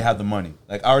know they have the money.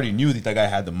 Like, I already knew that guy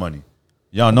had the money.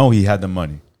 Y'all know he had the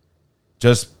money.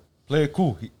 Just play it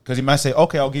cool. Because he might say,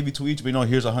 okay, I'll give you 2 each, but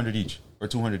here's 100 each or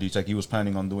 200 each, like he was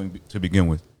planning on doing to begin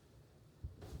with.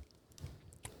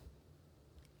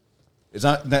 It's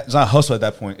not hustle at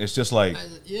that point. It's just like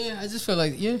I just feel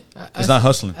like it's not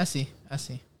hustling. I see.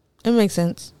 It makes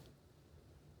sense.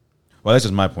 Well, that's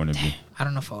just my point of view. I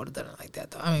don't know if I would have done it like that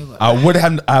though. I mean,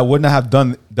 I wouldn't have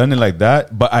done it like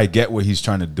that. But I get what he's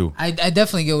trying to do. I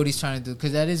definitely get what he's trying to do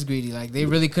because that is greedy. Like they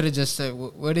really could have just said,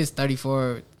 "What is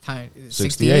 34 times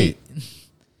 68?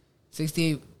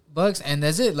 68 bucks, and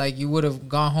that's it." Like you would have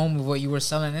gone home with what you were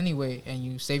selling anyway, and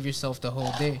you save yourself the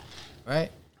whole day, right?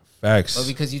 Facts. But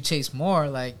because you chase more,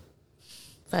 like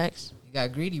facts, you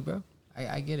got greedy, bro.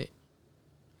 I get it.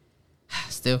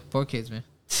 Still, poor kids, man.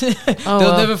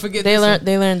 They'll never forget. They learned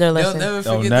their lesson.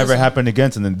 They'll never happen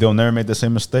again, and then they'll never make the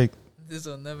same mistake. This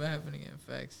will never happen again.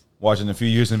 Facts. Watch in a few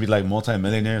years and be like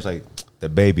multi-millionaires. Like the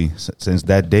baby, since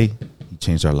that day, he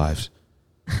changed our lives.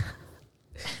 The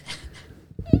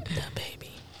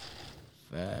baby.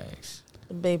 Facts.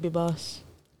 The baby boss.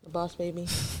 The boss baby.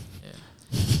 Yeah.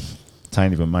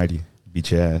 Tiny but mighty.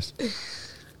 Beat your ass.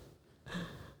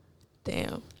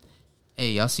 Damn.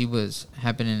 Hey, y'all see what's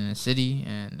happening in the city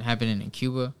and happening in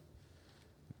Cuba?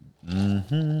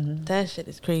 Mm-hmm. That shit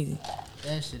is crazy.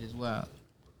 That shit is wild.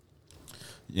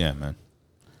 Yeah, man.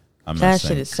 That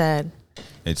shit is sad.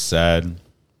 It's sad.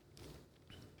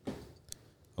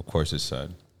 Of course it's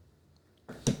sad.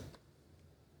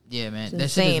 Yeah, man. It's that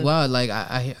insane. shit is wild. Like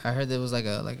I heard there was like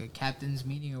a captain's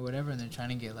meeting or whatever, and they're trying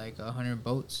to get like 100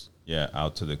 boats. Yeah,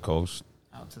 out to the coast.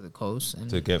 And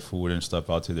to get food and stuff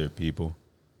out to their people.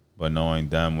 But knowing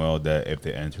damn well that if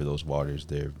they enter those waters,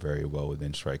 they're very well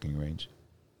within striking range.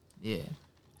 Yeah.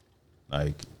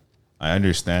 Like, I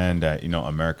understand that,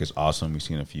 America's awesome. We've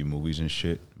seen a few movies and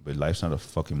shit, but life's not a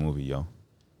fucking movie, yo.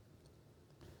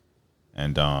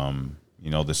 And,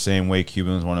 the same way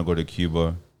Cubans want to go to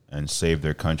Cuba and save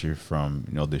their country from,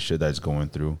 the shit that's going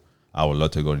through, I would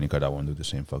love to go to Nicaragua and do the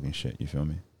same fucking shit. You feel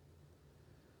me?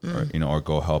 Or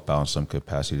go help out in some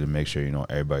capacity to make sure,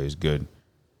 everybody's good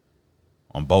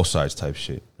on both sides type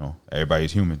shit.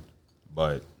 Everybody's human.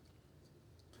 But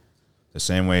the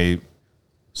same way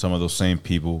some of those same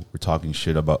people were talking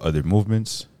shit about other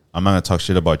movements, I'm not going to talk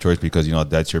shit about yours because,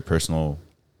 that's your personal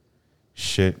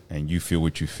shit and you feel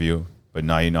what you feel. But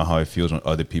now you know how it feels when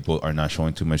other people are not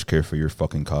showing too much care for your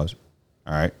fucking cause.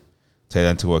 All right? Take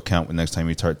that into account when next time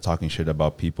you start talking shit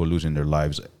about people losing their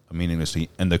lives meaninglessly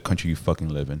in the country you fucking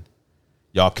live in.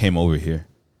 Y'all came over here.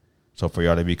 So for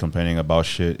y'all to be complaining about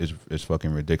shit is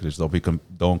fucking ridiculous.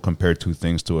 Don't compare two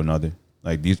things to another.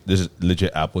 Like this is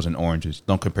legit apples and oranges.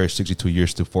 Don't compare 62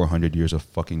 years to 400 years of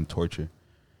fucking torture.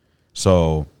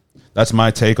 So that's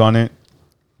my take on it.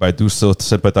 But I do still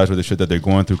sympathize with the shit that they're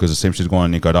going through because the same shit's going on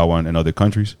in Nicaragua and other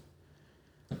countries.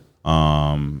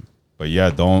 But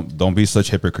yeah, don't be such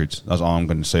hypocrites. That's all I'm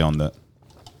going to say on that.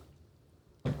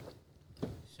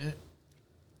 Shit.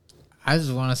 I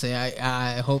just want to say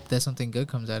I hope that something good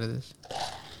comes out of this.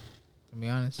 To be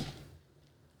honest,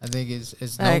 I think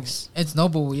it's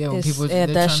noble. Yeah, when people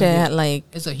that shit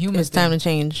it's a human. It's thing. time to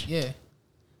change. Yeah,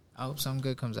 I hope something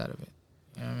good comes out of it.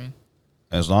 You know what I mean?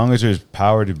 As long as there's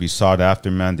power to be sought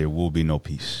after, man, there will be no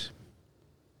peace.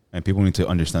 And people need to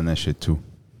understand that shit too.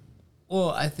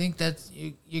 Well, I think that's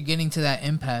you're getting to that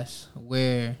impasse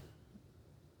where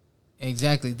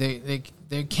exactly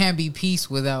there can't be peace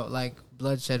without like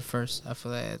bloodshed first. I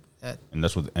feel like that. And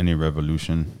that's with any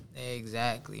revolution.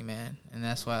 Exactly, man. And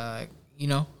that's why, like,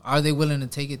 are they willing to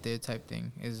take it there type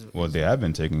thing? Well, they have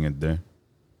been taking it there.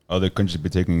 other countries be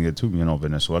taking it too. You know,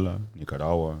 Venezuela,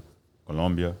 Nicaragua,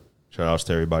 Colombia. Shout outs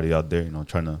to everybody out there. You know,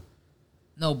 trying to.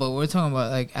 No, but we're talking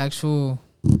about like actual,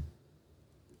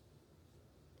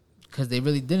 because they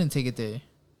really didn't take it there.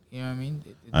 You know what I mean?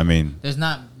 I mean, there's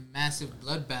not massive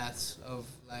bloodbaths of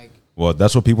like. Well,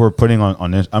 that's what people are putting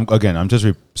on this. I'm just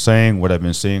saying what I've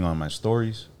been seeing on my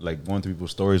stories, like going through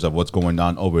people's stories of what's going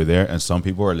on over there, and some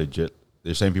people are legit.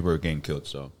 They're saying people are getting killed.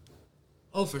 So.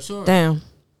 Oh, for sure. Damn.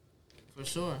 For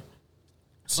sure.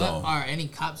 So but are any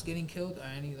cops getting killed? Or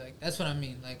any like? That's what I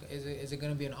mean. Like, is it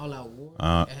gonna be an all-out war?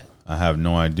 I have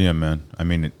no idea, man. I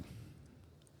mean,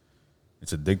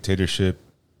 it's a dictatorship.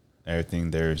 Everything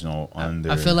there is no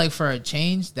under. I feel like for a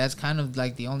change, that's kind of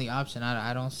like the only option.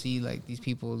 I don't see like these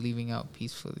people leaving out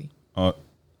peacefully.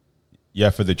 Yeah,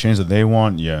 for the change that they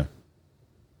want, yeah.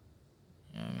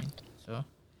 You know what I mean? So,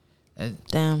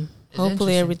 damn.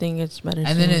 Hopefully everything gets better.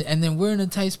 And then we're in a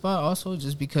tight spot also,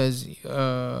 just because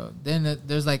then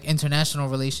there's like international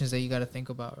relations that you got to think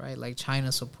about, right? Like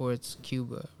China supports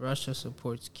Cuba, Russia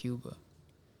supports Cuba.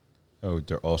 Oh,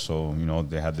 they're also, you know,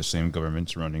 they have the same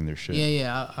governments running their shit.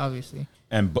 Yeah, obviously.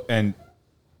 And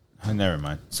never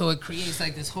mind. So it creates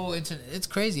like this whole it's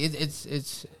crazy.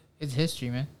 It's history,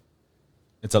 man.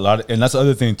 It's a lot, and that's the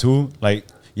other thing too. Like,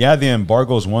 yeah, the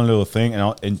embargo is one little thing,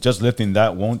 and just lifting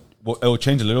that won't. Well, it will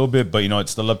change a little bit, but you know,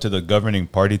 it's still up to the governing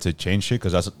party to change shit,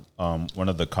 because that's one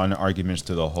of the counter arguments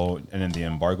to the whole and then the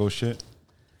embargo shit.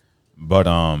 But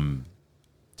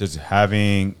just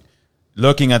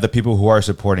looking at the people who are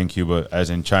supporting Cuba,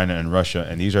 as in China and Russia,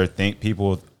 and these are countries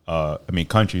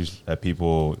that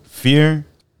people fear,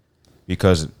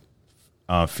 because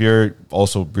fear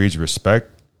also breeds respect.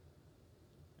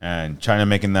 And China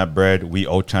making that bread, we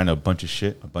owe China a bunch of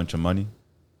shit, a bunch of money.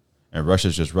 And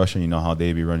Russia's just Russia. You know how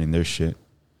they be running their shit.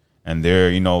 And they're,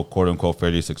 you know, quote unquote,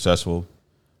 fairly successful.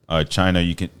 China,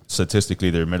 statistically,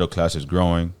 their middle class is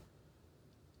growing.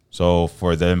 So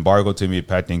for the embargo to be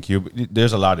impacting Cuba,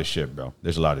 there's a lot of shit, bro.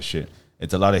 There's a lot of shit.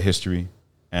 It's a lot of history.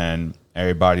 And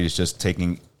everybody is just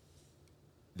taking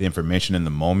the information in the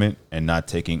moment and not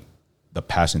taking the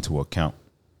past into account.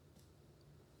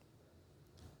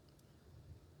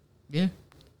 Yeah.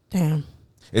 Damn.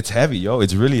 It's heavy, yo.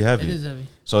 It's really heavy. It is heavy.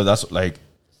 So that's like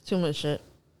it's too much shit.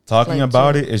 Talking like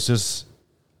about it, it's just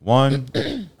one.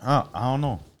 I don't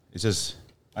know. It's just,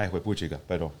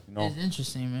 pero you know. It's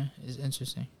interesting, man. It's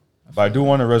interesting. But I do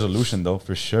want a resolution, though,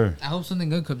 for sure. I hope something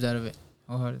good comes out of it.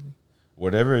 Wholeheartedly.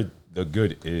 Whatever the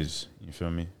good is, you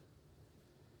feel me?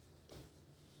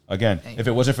 Again, if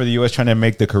it wasn't for the U.S. trying to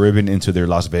make the Caribbean into their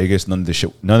Las Vegas, none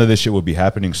of this shit would be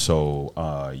happening. So,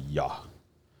 yeah,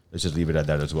 let's just leave it at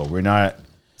that as well. We're not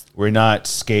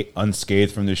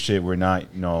unscathed from this shit. We're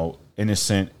not, you know,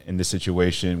 innocent in this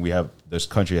situation. We have this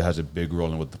country that has a big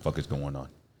role in what the fuck is going on.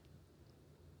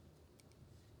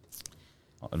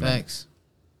 Thanks.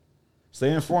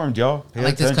 Stay informed, y'all. I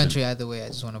like this country either way. I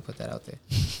just want to put that out there.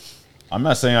 I'm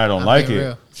not saying I don't like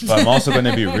it, but I'm also going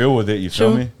to be real with it. You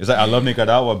feel me? It's like I love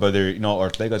Nicaragua, but they're, you know,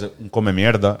 Ortega's un come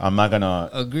mierda. I'm not going to.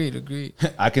 Agreed.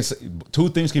 I can say two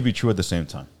things can be true at the same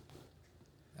time.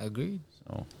 Agreed.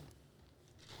 So,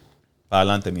 pa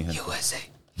adelante, mi gente. USA.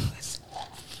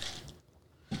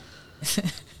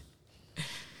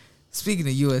 Speaking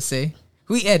of USA,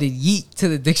 we added yeet to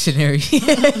the dictionary.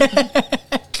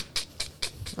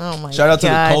 Oh my god. Shout out to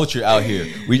the culture out here.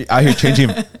 We out here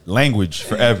changing language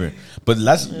forever. But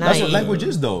that's what language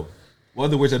is, though. What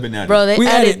other words have been added? Bro, they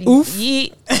added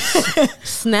yeet,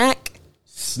 snack,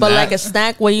 but like a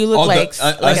snack where you look like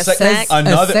a snack.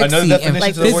 Another definition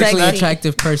like to the word physically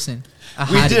attractive person.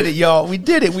 We did it, y'all. We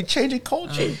did it. We changing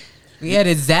culture. We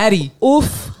added zaddy.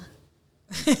 Oof.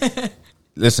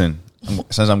 Listen,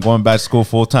 since I'm going back to school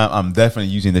full time, I'm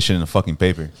definitely using this shit in the fucking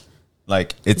paper.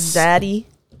 Like, it's zaddy.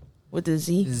 With the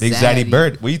Z. Big Zaddy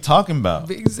Bird. What are you talking about?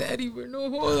 Big Zaddy Bird. No,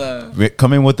 hold on. We're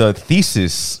coming with a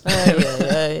thesis.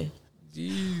 Jeez.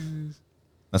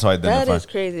 That's how I identify. That is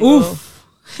crazy, bro.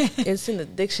 It's in the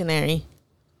dictionary.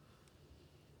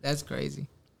 That's crazy.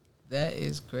 That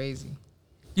is crazy.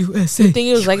 USA. You think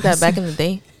it was like that back in the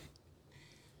day?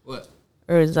 What?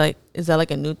 Or is that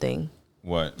like a new thing?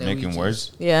 What? Making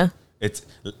words? Yeah. It's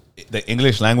the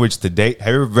English language today.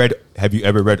 Have you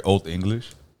ever read Old English?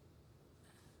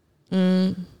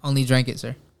 Only drank it,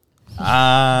 sir.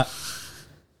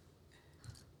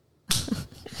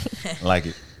 Like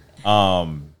it.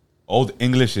 Old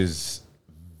English is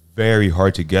very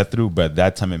hard to get through, but at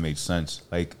that time it made sense.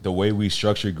 Like the way we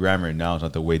structure grammar now is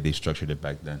not the way they structured it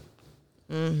back then.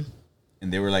 And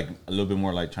they were like a little bit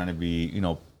more like trying to be, you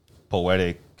know,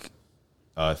 poetic,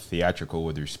 theatrical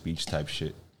with their speech type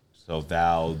shit. So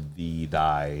thou, thee,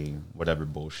 thy, whatever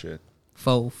bullshit.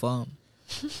 Faux, fum.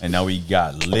 And now we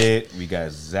got Lit, we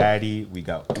got Zaddy, we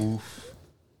got Oof.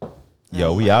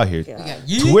 Yo, we out here.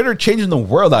 Twitter changing the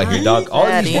world out here, dog. All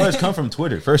these words come from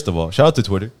Twitter. First of all, shout out to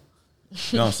Twitter.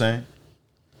 You know what I'm saying?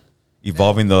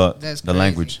 Evolving the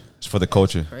language. It's for the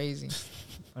culture. Crazy.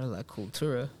 What la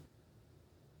cultura.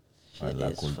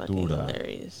 It's fucking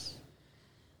hilarious.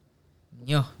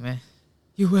 Yo, man.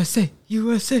 USA.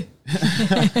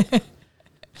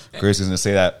 Chris is gonna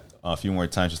say that a few more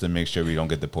times just to make sure we don't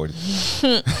get deported.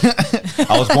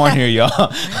 I was born here,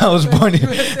 y'all. I was born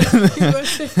here.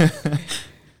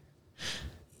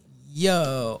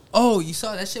 Yo. Oh, you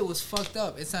saw that shit was fucked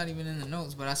up. It's not even in the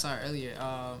notes, but I saw it earlier.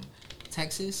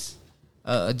 Texas,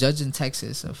 a judge in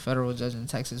Texas, a federal judge in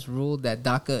Texas, ruled that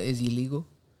DACA is illegal.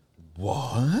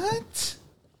 What?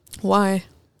 Why?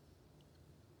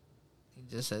 He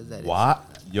just says that.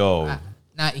 What? Yo.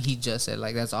 Not he just said,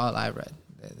 like, that's all I read.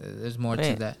 There's more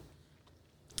to that.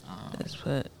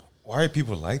 Why are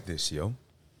people like this, yo?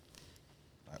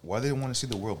 Why do they want to see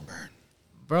the world burn?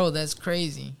 Bro, that's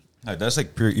crazy. Like, that's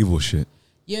like pure evil shit.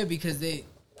 Yeah, because they,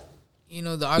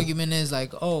 the argument is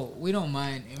like, oh, we don't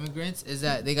mind immigrants. Is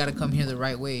that they got to come here the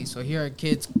right way. So here are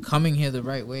kids coming here the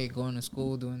right way, going to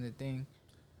school, doing their thing.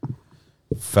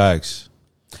 Facts.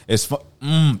 It's fun.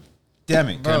 Damn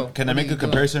it. Bro, can I make a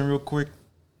comparison real quick?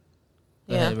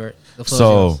 Yeah.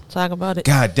 So talk about it.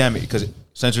 God damn it. Because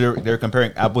since they're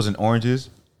comparing apples and oranges,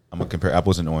 I'm going to compare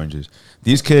apples and oranges.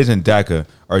 These kids in DACA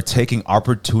are taking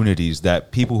opportunities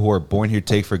that people who are born here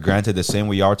take for granted, the same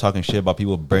way y'all are talking shit about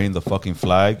people burning the fucking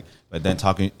flag, but then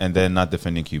not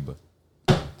defending Cuba.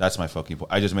 That's my fucking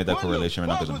point. I just made that correlation right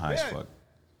now because I'm high as fuck.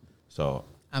 So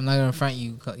I'm not gonna front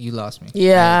you. You lost me.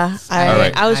 Yeah,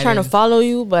 I was trying to follow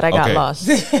you, but I got lost.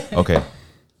 Okay,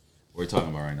 what are you talking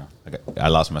about right now? I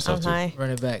lost myself too.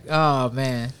 Run it back. Oh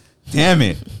man, damn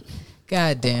it.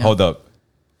 God damn. Hold up.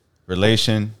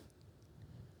 Relation.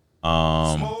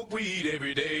 Smoke weed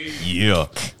every day. Yeah.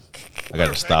 I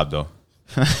gotta stop though.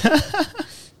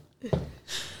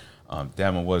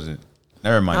 Damn, it wasn't.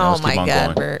 Never mind. Oh Let's keep on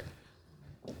going. Bert.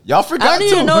 Y'all forgot. I don't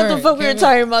even know what the fuck we were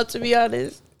talking about, to be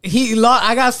honest.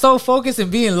 I got so focused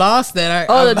in being lost that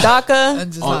the DACA. I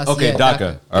just lost. Okay, yeah,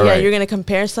 DACA. All right. Yeah, you're gonna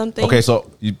compare something. Okay, so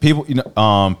people in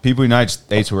the United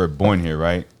States who are born here,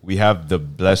 right? We have the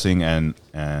blessing and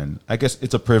I guess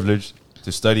it's a privilege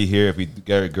to study here if we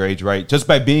get our grades right. Just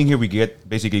by being here, we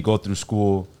basically go through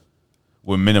school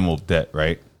with minimal debt,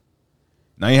 right?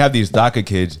 Now you have these DACA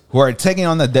kids who are taking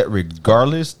on that debt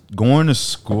regardless, going to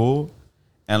school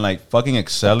and like fucking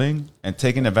excelling and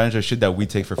taking advantage of shit that we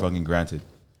take for fucking granted.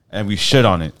 And we shit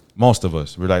on it. Most of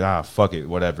us. We're like, fuck it,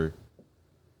 whatever.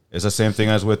 It's the same thing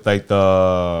as with like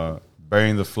the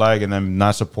burying the flag and then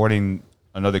not supporting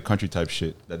another country type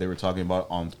shit that they were talking about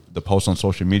on the post on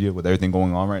social media with everything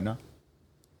going on right now.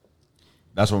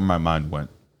 That's where my mind went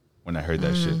when I heard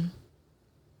that shit.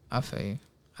 I feel you.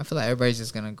 I feel like everybody's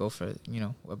just gonna go for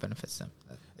what benefits them.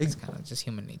 It's kind of just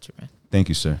human nature, man. Thank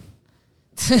you, sir.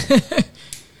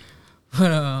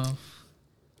 But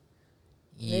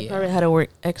they probably had to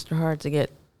work extra hard to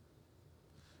get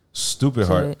stupid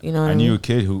hard. You know what I I knew mean? a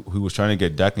kid who was trying to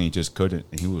get DACA and he just couldn't.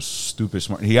 And he was stupid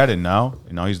smart. He had it now,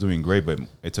 and now he's doing great, but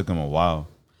it took him a while.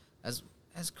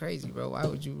 That's crazy, bro. Why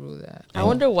would you rule that? I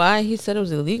wonder why he said it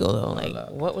was illegal though.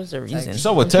 Like, what was the reason? You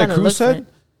saw what Ted Cruz said?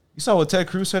 You saw what Ted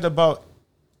Cruz said about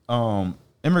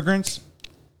immigrants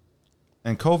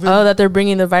and COVID? Oh, that they're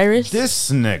bringing the virus? This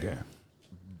nigga.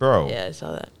 Bro. Yeah, I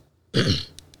saw that.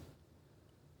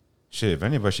 Shit, if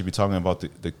anybody should be talking about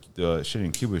the shit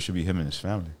in Cuba, it should be him and his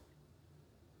family.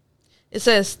 It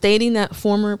says, stating that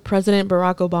former President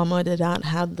Barack Obama did not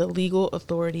have the legal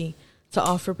authority to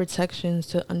offer protections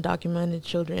to undocumented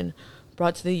children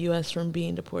brought to the U.S. from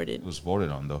being deported. It was voted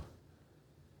on, though.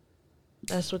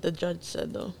 That's what the judge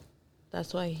said, though.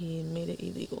 That's why he made it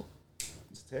illegal.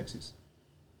 It's Texas.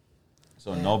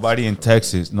 So nobody in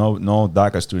Texas, no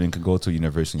DACA student can go to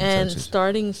university in Texas. And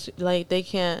starting, like, they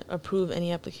can't approve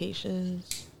any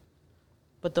applications,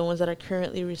 but the ones that are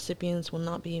currently recipients will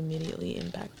not be immediately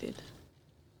impacted.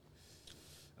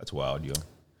 That's wild, yo.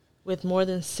 With more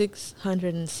than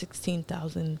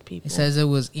 616,000 people. It says it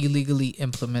was illegally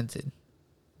implemented.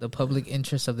 The public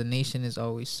interest of the nation is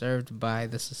always served by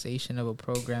the cessation of a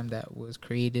program that was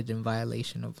created in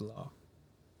violation of law.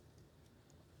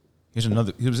 Here's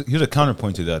a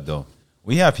counterpoint to that, though.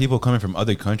 We have people coming from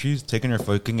other countries, taking their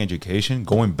fucking education,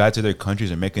 going back to their countries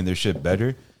and making their shit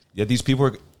better. Yet these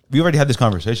people we already had this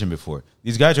conversation before.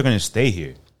 These guys are going to stay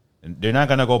here. And they're not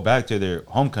going to go back to their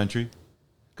home country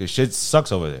because shit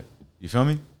sucks over there. You feel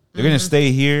me? They're going to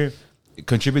stay here,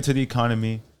 contribute to the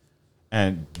economy,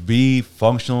 and be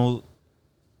functional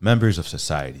members of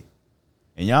society.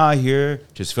 And y'all here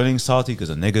just feeling salty because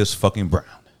a nigga is fucking brown.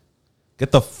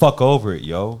 Get the fuck over it,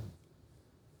 yo.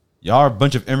 Y'all are a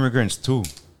bunch of immigrants too.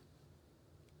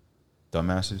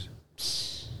 Dumbasses.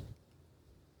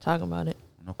 Talk about it.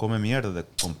 No come mierda de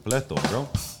completo, bro.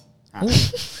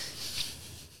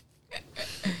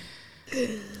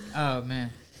 Oh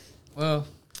man. Well,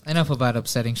 enough about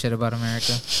upsetting shit about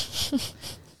America.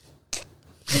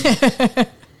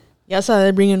 Y'all saw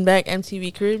they're bringing back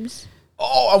MTV Cribs?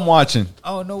 Oh, I'm watching.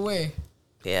 Oh, no way.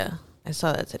 Yeah, I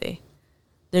saw that today.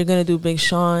 They're gonna do Big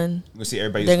Sean. We'll see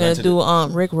everybody. They're gonna do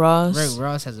Rick Ross. Rick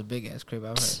Ross has a big ass crib,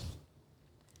 I've heard.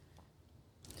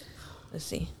 Let's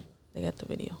see. They got the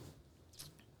video.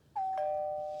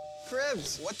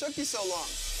 Cribs, what took you so long?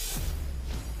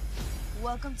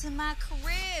 Welcome to my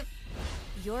crib.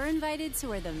 You're invited to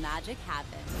where the magic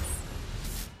happens.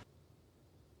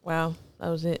 Wow, that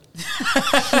was it.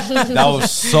 That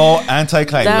was so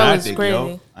anticlimactic, That was crazy.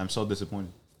 yo. I'm so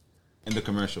disappointed in the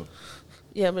commercial.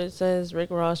 Yeah, but it says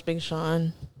Rick Ross, Big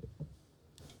Sean.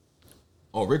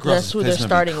 Oh, Rick Ross That's is who they're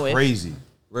starting with. Crazy.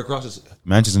 Rick Ross is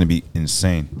Manchester's gonna be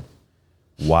insane,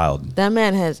 wild. That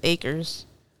man has acres.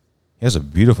 He has a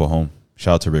beautiful home.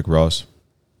 Shout out to Rick Ross.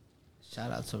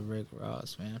 Shout out to Rick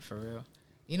Ross, man, for real.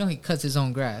 You know he cuts his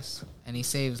own grass, and he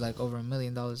saves like over $1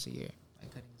 million a year by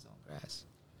cutting his own grass.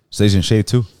 Stays in shape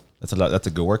too. That's a lot. That's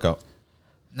a good workout.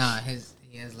 Nah,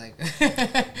 he has like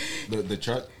the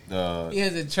truck. He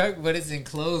has a truck, but it's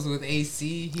enclosed with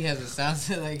AC. He has a sound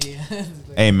system like he has.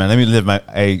 Hey man, let me live my.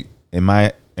 Hey, in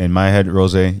my head,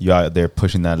 Rose, you out there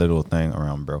pushing that little thing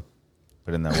around, bro.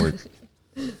 Put in that word.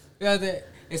 Yeah,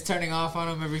 it's turning off on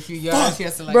him every few yards. He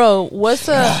has to like. Bro, what's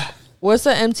the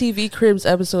MTV Cribs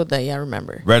episode that y'all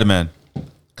remember? Redman,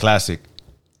 classic.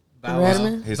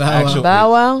 Redman? His Bow Wow. actual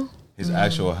Bow Wow? His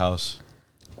actual house.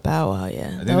 Bow Wow,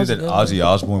 yeah. I think they did Ozzy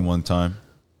Osbourne one time.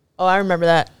 Oh, I remember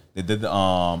that. They did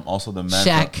also the man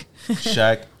Shaq.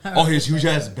 Shaq. Oh, his huge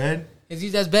ass bed. His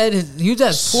huge ass bed. His huge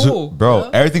ass pool,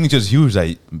 bro. Everything is just huge,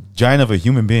 like giant of a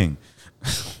human being.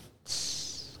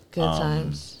 Good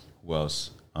times. Who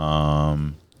else?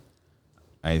 I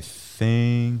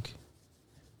think.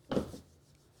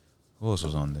 Who else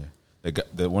was on there?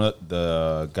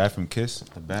 The guy from Kiss,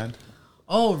 the band.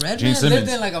 Oh, Redman lived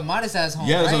in like a modest ass home.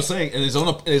 Yeah, that's right? what I'm saying. And it's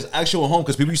his actual home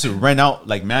because people used to rent out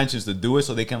like mansions to do it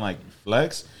so they can like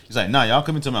flex. He's like, nah, y'all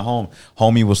come into my home.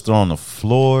 Homie was thrown on the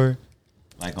floor,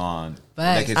 like on.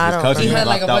 Like He had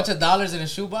like a bunch of dollars in a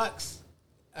shoebox.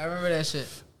 I remember that shit.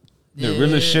 The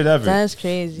realest shit ever. That's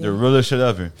crazy. The realest shit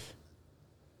ever. It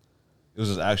was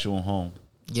his actual home.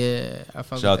 Yeah, I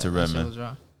fuck Shout out with to that. That shit Redman. was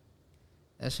raw.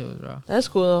 That shit was raw. That's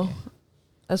cool though.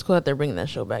 That's cool that they're bringing that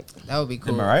show back. That would be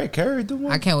cool. Did Mariah Carey do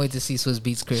one? I can't wait to see Swiss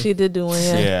Beats crib. She did do one,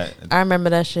 yeah. Yeah. I remember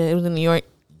that shit. It was in New York.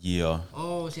 Yeah.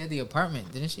 Oh, she had the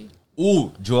apartment, didn't she?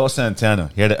 Ooh, Joel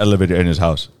Santana. He had an elevator in his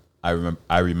house. I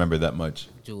remember that much.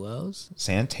 Joel's?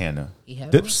 Santana. He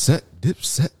had Dipset.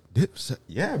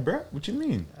 Yeah, bro. What you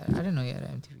mean? I didn't know he had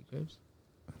an MTV Cribs.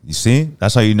 You see?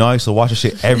 That's how you know I used to watch the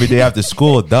shit every day after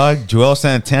school, dog. Joel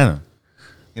Santana.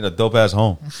 He had a dope ass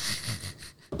home.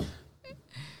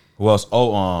 Who else?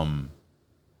 Oh,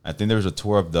 I think there was a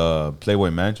tour of the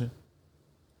Playboy Mansion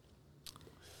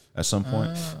at some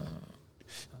point.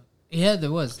 Yeah,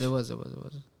 there was. No,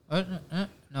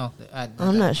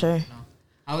 I'm not sure. No.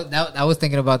 I was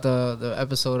thinking about the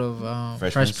episode of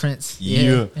Fresh Prince.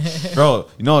 Yeah. Bro,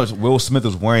 you know Will Smith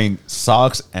was wearing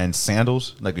socks and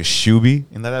sandals like a shoebie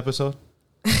in that episode?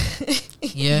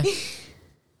 Yeah.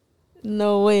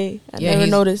 No way. I never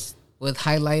noticed. With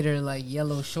highlighter, like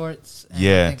yellow shorts. And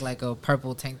Yeah. I think like a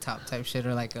purple tank top type shit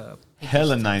or like a...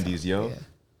 Hella 90s, yo. Yeah.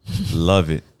 Love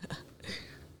it.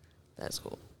 That's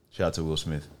cool. Shout out to Will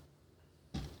Smith.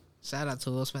 Shout out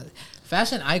to Will Smith.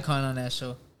 Fashion icon on that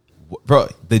show. Bro,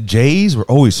 the J's were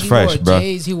always fresh, bro.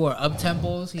 He wore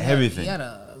up-tempos. Everything. He had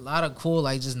a lot of cool,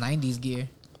 like, just 90s gear.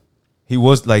 He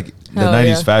was like the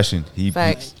 90s fashion.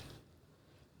 Facts.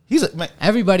 He's like, man.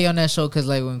 Everybody on that show, because,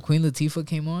 like, when Queen Latifah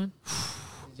came on,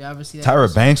 did you ever see that?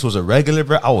 Tyra Banks was a regular,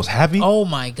 bro. I was happy. Oh,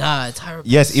 my God. Tyra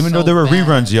Yes, even though so there were bad,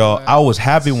 reruns, y'all, bro. I was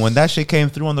happy when that shit came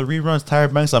through on the reruns.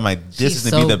 Tyra Banks, I'm like, this She's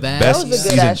is going to so be the bad. best That was a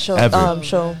good season ass show. ever.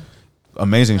 Show.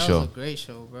 Amazing That show. was a great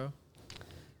show, bro.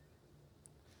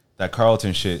 That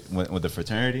Carlton shit with the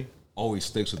fraternity always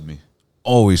sticks with me.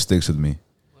 Always sticks with me.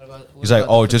 He's like,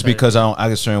 oh, just because I don't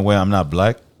act a certain way, I'm not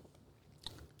black.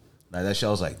 Like that shit,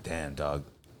 I was like, damn, dog.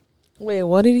 Wait,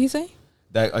 what did he say?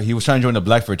 That he was trying to join the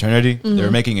black fraternity. They were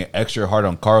Mhm. making it extra hard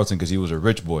on Carlton because he was a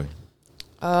rich boy.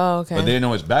 Oh, okay. But they didn't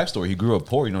know his backstory. He grew up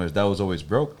poor. You know, his dad was always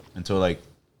broke until like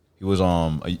he was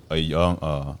a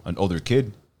young an older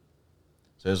kid.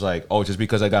 So it's like, oh, just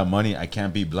because I got money, I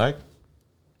can't be black.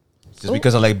 Just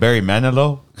because I like Barry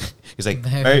Manilow. He's like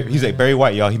Barry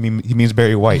White, y'all. He means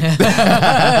Barry White.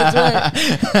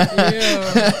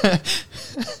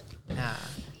 Nah.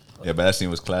 Yeah, but that scene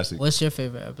was classic. What's your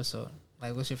favorite episode?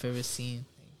 Like, what's your favorite scene?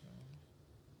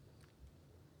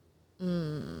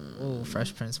 Oh,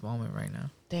 Fresh Prince moment right now.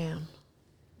 Damn.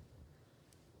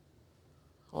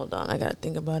 Hold on, I gotta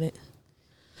think about it.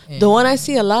 Yeah. The one I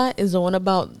see a lot is the one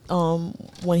about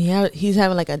when he's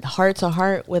having like a heart to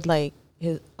heart with like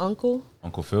his uncle.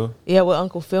 Uncle Phil? Yeah, with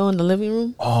Uncle Phil in the living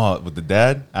room. Oh, with the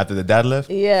dad? After the dad left?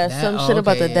 Yeah, some shit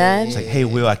about the dad. It's like, hey,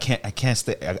 Will, I can't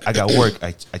stay. I got work.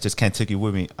 I just can't take you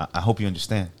with me. I hope you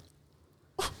understand.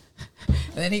 And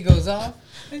then he goes off.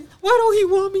 Why don't he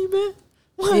want me, man?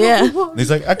 Why don't Yeah. he want And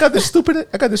he's like, I got this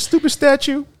stupid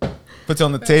statue. Puts it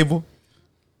on the table.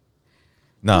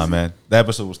 Nah, man. That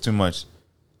episode was too much.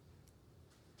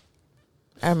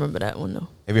 I remember that one though.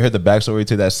 Have you heard the backstory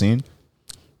to that scene?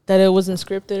 That it wasn't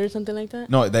scripted or something like that?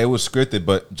 No, that it was scripted,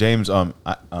 but James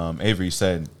Avery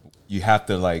said you have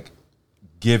to like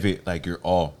give it like your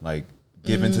all, like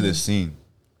give into this scene.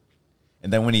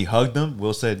 And then when he hugged him,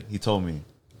 Will said he told me,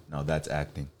 "No, that's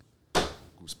acting."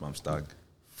 Goosebumps, dog.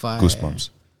 Fire.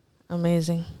 Goosebumps.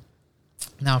 Amazing.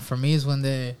 Now, for me, is when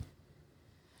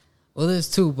well, there's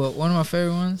two, but one of my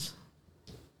favorite ones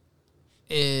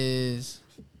is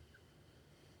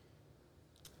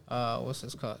what's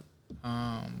this called?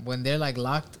 When they're like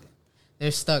locked,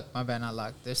 they're stuck. My bad, not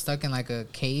locked. They're stuck in like a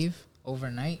cave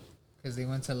overnight because they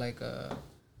went to like a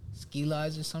ski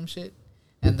lodge or some shit,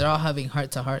 and they're all having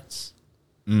heart to hearts,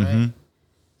 right?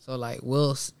 So like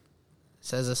Will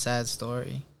says a sad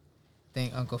story. I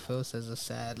think Uncle Phil says a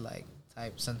sad like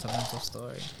type sentimental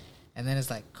story, and then it's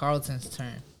like Carlton's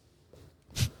turn,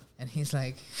 and he's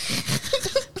like,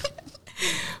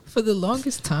 for the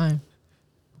longest time,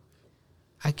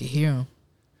 I could hear him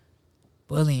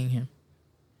bullying him,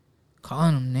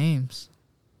 calling him names.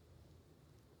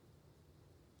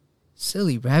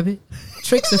 Silly rabbit.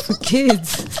 Tricks are for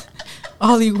kids.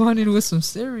 All he wanted was some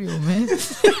cereal, man. Yo,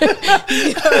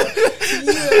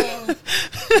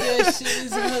 that shit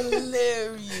is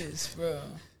hilarious, bro.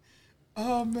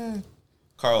 Oh, man.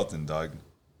 Carlton, dog.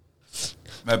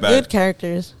 My bad. Good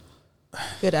characters.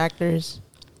 Good actors.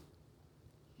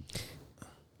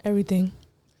 Everything.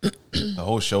 The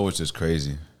whole show was just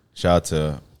crazy. Shout out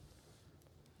to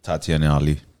Tatiana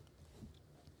Ali.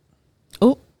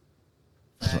 Oh.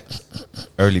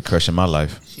 Early crush in my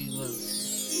life. She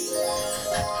was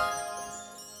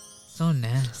so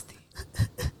nasty.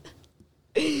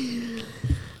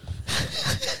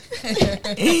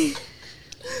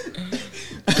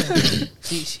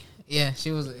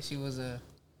 she was a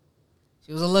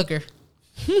looker.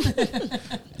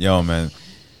 Yo, man.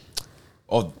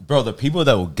 Oh, bro, the people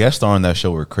that would guest star on that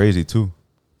show were crazy too.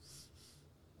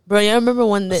 Bro, you remember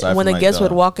when the Aside when from, the guests like,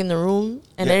 would walk in the room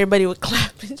and yeah. everybody would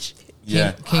clap and shit?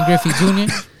 Yeah. King Griffey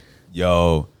Jr.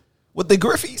 Yo, with the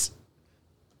Griffies.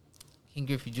 King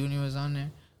Griffey Jr. was on there.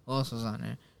 Who else was on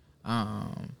there?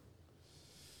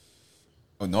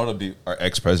 Oh, no, it'll be our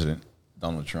ex-president,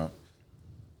 Donald Trump.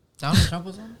 Donald Trump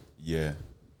was on Yeah.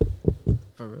 there?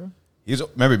 For real?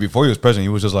 Remember, before he was president, he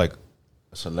was just like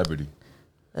a celebrity.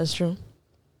 That's true.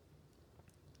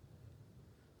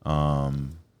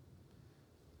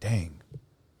 Dang.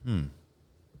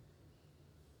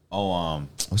 Oh,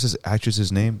 what's this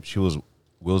actress's name? She was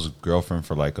Will's girlfriend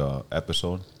for like a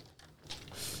episode.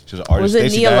 She was an artist. Was it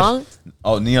Stacey Nia Dash. Long?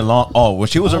 Oh, Nia Long. Oh, when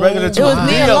she was a regular too. It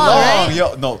was Nia Long, right?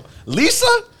 Yo, no, Lisa.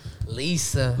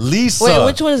 Lisa. Wait,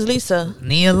 which one is Lisa?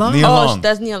 Nia Long? Nia Oh, Long.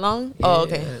 that's Nia Long? Oh,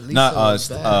 okay. Not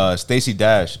Stacey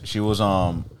Dash. She was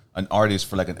an artist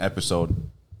for like an episode,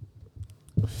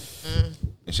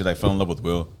 and she like fell in love with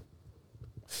Will.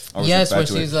 Or was Yes, she where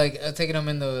infatuated? she's like taking him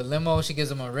in the limo. She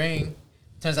gives him a ring.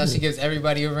 Turns out she gives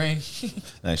everybody a ring.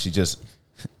 And she just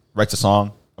writes a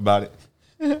song about it.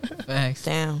 Thanks.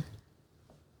 Damn.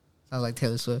 Sounds like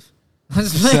Taylor Swift.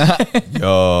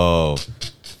 Yo,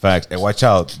 facts. Hey, watch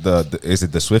out. Is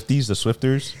it the Swifties? The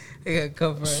Swifters? They got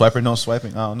cover. Swiper, no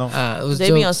swiping. I don't know. It was They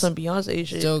jokes. be on some Beyonce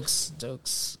shit.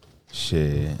 Jokes.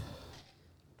 Shit.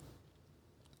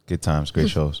 Good times, great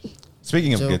shows.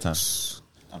 Speaking of good times,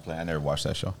 I'm playing. I never watched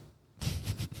that show.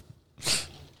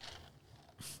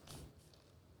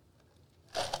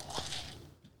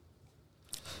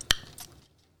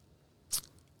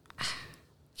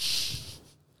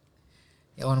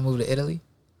 You want to move to Italy?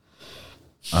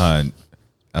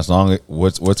 As long as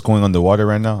what's going on the water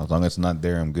right now, as long as it's not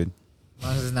there, I'm good. As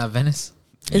long as it's not Venice.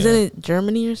 Isn't it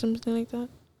Germany or something like that?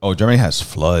 Oh, Germany has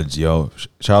floods, yo.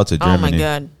 Shout out to Germany.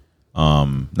 Oh my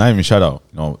god. Not even shout out.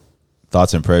 You know,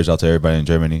 thoughts and prayers out to everybody in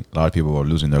Germany. A lot of people are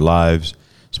losing their lives.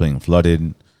 It's being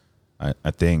flooded.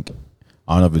 I think,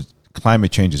 I don't know if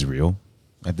climate change is real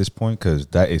at this point, because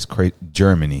that is crazy.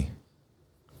 Germany,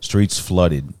 streets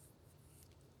flooded.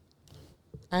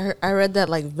 I read that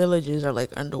like villages are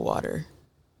like underwater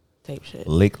type shit.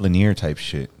 Lake Lanier type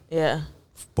shit. Yeah.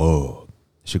 Fuck.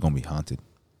 Shit gonna be haunted.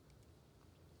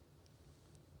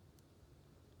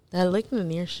 That Lake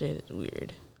Lanier shit is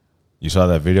weird. You saw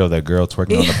that video of that girl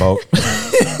twerking on the boat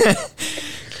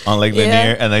on Lake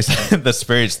Lanier, and they said the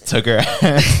spirits took her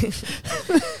ass.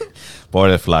 Boy,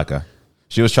 that flaca.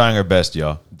 She was trying her best,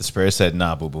 y'all. The spirit said,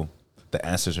 "Nah, boo boo. The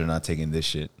answers are not taking this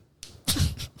shit."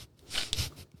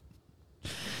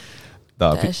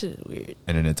 That shit is weird.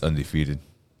 And then it's undefeated.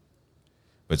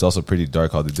 But it's also pretty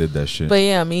dark how they did that shit. But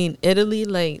yeah, I mean, Italy,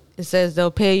 like it says,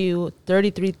 they'll pay you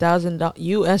 $33,000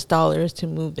 US dollars to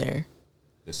move there.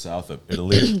 The south of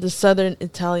Italy, the southern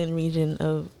Italian region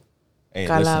of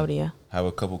Calabria. Listen, have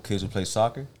a couple kids who play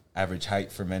soccer. Average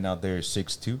height for men out there is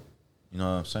 6'2". You know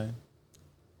what I'm saying?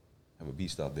 Have a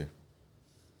beast out there.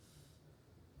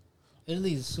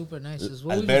 Italy is super nice.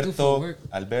 What would you do for work?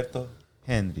 Alberto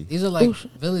Henry. These are like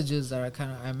villages that are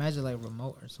kind of, I imagine, like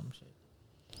remote or some shit.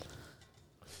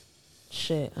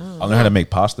 Shit, I don't know. I learned how to make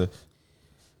pasta.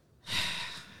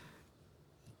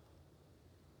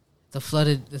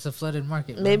 It's a flooded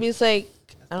market. Bro. Maybe it's like,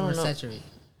 I don't know. Saturated.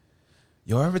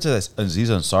 Yo, I ever to that Aziz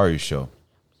Ansari show?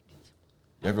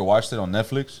 You ever watched it on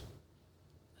Netflix?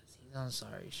 Aziz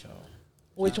Ansari show.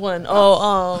 Which one?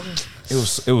 Oh, it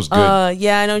was good.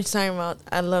 Yeah, I know what you're talking about.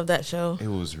 I love that show. It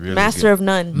was really Master good. of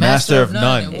None. Master of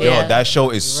None. Yeah. Yo, that show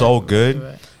is so good.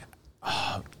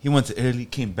 Right. He went to Italy,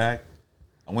 came back.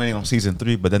 I'm waiting on season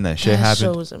 3, but then that shit That happened.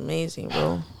 show was amazing,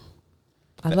 bro.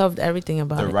 I loved everything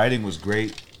about it. The writing was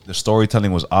great. The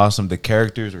storytelling was awesome. The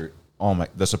characters were,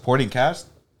 the supporting cast.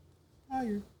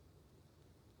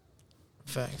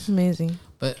 Facts. Amazing.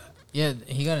 But yeah,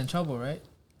 he got in trouble, right?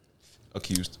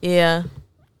 Accused. Yeah.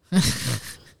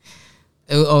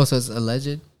 So it's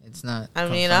alleged. It's not. I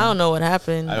mean, I don't know what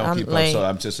happened. I don't keep up, so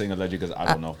I'm just saying alleged because I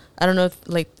don't know. I don't know if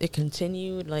like it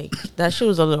continued. Like that shit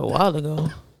was a little while ago.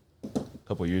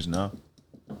 Couple years now.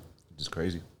 Just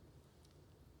crazy.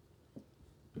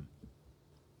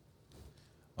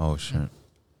 Oh shit.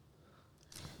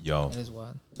 Yo. That is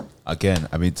wild. Again,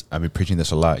 I've been preaching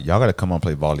this a lot. Y'all gotta come on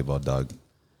play volleyball, dog.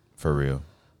 For real.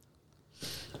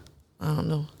 I don't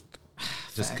know.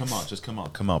 Just come on.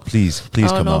 Please I don't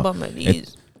come know on. about my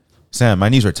knees. Sam, my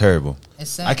knees are terrible.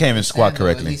 Sam, I can't even squat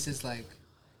correctly. At least it's like,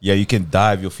 yeah, you can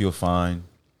dive, you'll feel fine.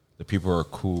 The people are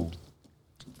cool.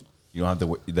 You don't have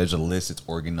to. There's a list. It's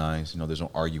organized. You know, there's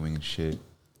no arguing and shit.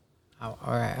 all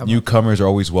right. Newcomers are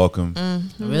always welcome.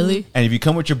 Mm-hmm. Really? And if you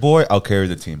come with your boy, I'll carry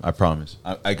the team. I promise.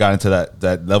 I got into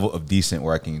that level of decent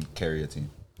where I can carry a team.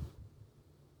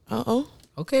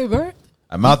 Okay, bro.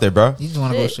 I'm out there, bro. You just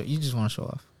want to go. You just want to show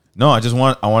off. No, I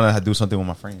want to do something with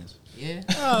my friends.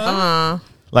 Yeah.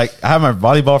 Like I have my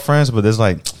volleyball friends, but there's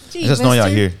like I just know y'all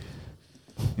here.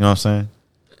 You know what I'm saying?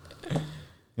 You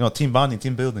know, team bonding,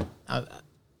 team building.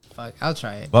 Fuck, I'll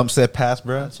try it. Bump set pass,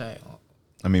 bro. I'll try it.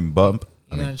 I mean bump.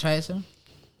 You gonna try it soon?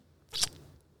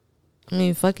 I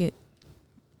mean, fuck it.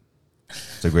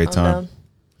 It's a great time.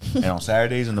 And on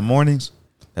Saturdays in the mornings,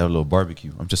 they have a little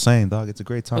barbecue. I'm just saying, dog. It's a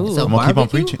great time. Ooh, I'm gonna keep on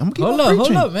preaching. Hold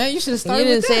up, man. You should have started. You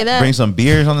didn't say that. Bring some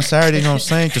beers on the Saturday. You know what I'm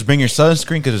saying? Just bring your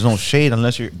sunscreen because there's no shade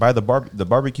unless you're by the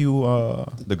barbecue,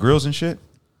 the grills and shit.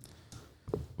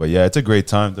 But yeah, it's a great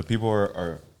time. The people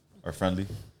are friendly.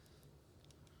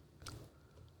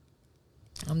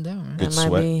 I'm down, man. Good That might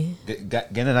sweat. be-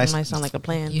 Get a nice. That might sound like a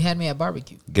plan. You had me at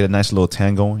barbecue. Get a nice little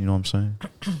tan going. You know what I'm saying?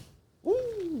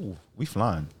 Ooh, we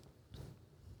flying.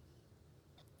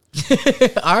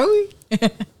 Are we?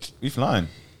 We flying.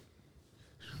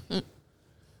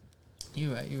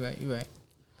 You're right.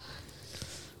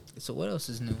 So what else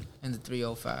is new in the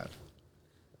 305?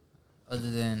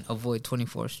 Other than avoid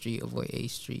 24th Street, avoid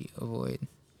 8th Street, avoid...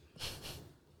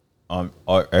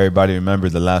 Everybody remember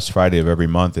the last Friday of every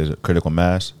month is a critical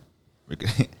mass. We're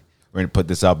going to put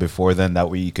this out before then. That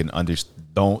way you can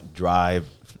don't drive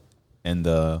in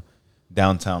the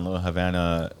downtown Little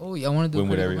Havana. Oh, y'all want to do a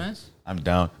critical mass? I'm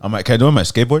down. I'm like, can I do it on my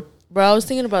skateboard? Bro, I was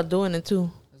thinking about doing it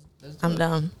too. I'm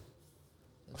down.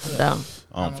 I'm down.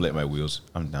 I don't flip my wheels.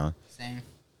 I'm down. Same.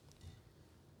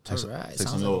 Take All right. Take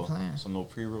Sounds like a plan. some little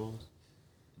pre-rolls.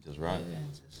 Just ride.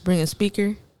 Bring a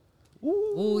speaker.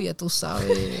 Ooh, ya tú sabes.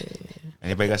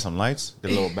 Anybody got some lights?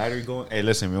 Get a little battery going? Hey,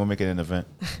 listen, we won't make it an event.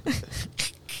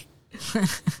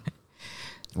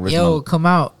 Yo, come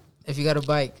out if you got a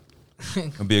bike.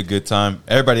 It'll be a good time.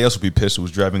 Everybody else will be pissed who's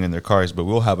driving in their cars, but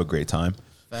we'll have a great time.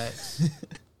 Facts.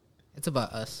 It's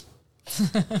about us.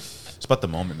 It's about the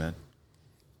moment, man.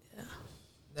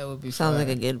 That would be Sounds fire.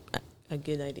 like a a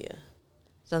good idea.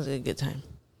 Sounds like a good time.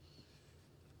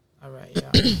 All right,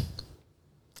 yeah.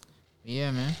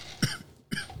 Yeah, man.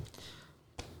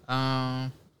 I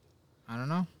don't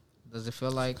know. Does it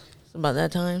feel like It's about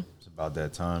that time? It's about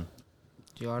that time.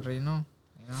 You already know.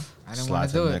 You know, I didn't Slide want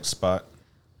to to do the it. next spot.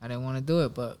 I didn't want to do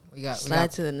it, but we got Slide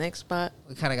to the next spot.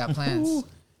 We kind of got plans.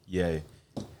 Yeah.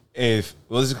 If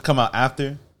this come out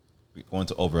after, we going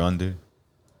to over under. You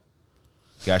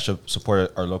guys should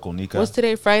support our local Nika. What's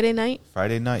today? Friday night?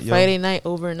 Friday night, yo. Friday night,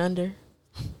 over and under.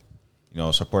 You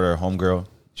know, support our homegirl.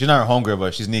 She's not our homegirl,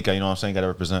 but she's Nika. You know what I'm saying? Got to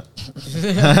represent.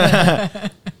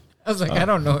 I was like, I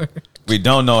don't know her. We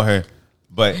don't know her.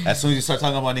 But as soon as you start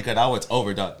talking about Nicaragua, it's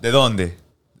over, dog. ¿De dónde?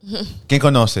 ¿Quién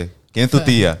conoce? ¿Quién tu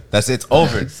tía? That's it. It's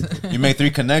over. You make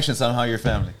 3 connections, somehow you're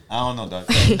family. I don't know, dog.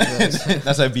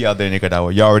 That's how I be out there in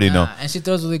Nicaragua. You already know. And she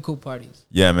throws really cool parties.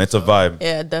 Yeah, man. It's a vibe.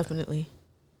 Yeah, definitely.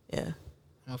 Yeah.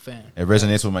 I'm a fan. It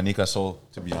resonates with my Nika soul,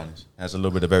 to be honest. It has a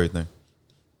little bit of everything.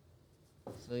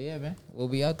 So, yeah, man. We'll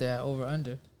be out there at over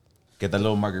under. Get that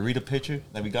little margarita picture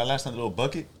that we got last time, the little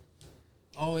bucket.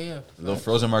 Oh, yeah. A little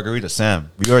frozen margarita.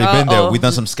 Sam, we already been there. We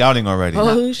done some scouting already.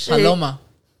 Oh, shit. Paloma.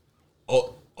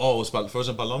 Oh, it's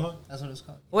frozen Paloma? That's what it's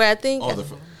called. Wait, I think Oh,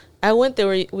 I went there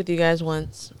with you guys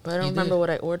once, but I don't You remember did? what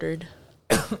I ordered.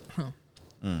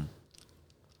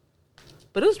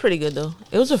 But it was pretty good though.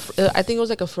 It was I think it was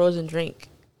like a frozen drink.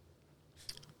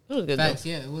 It was good Facts,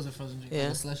 though. yeah. It was a frozen drink. Yeah.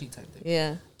 Like a slushy type thing.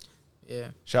 Yeah. Yeah.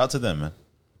 Shout out to them, man.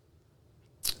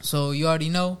 So, you already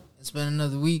know. It's been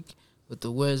another week with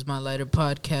the Where's My Lighter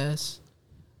podcast.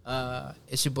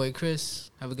 It's your boy,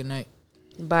 Chris. Have a good night.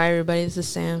 Bye, everybody. This is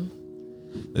Sam.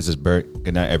 This is Bert.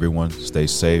 Good night, everyone. Stay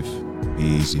safe. Be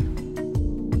easy.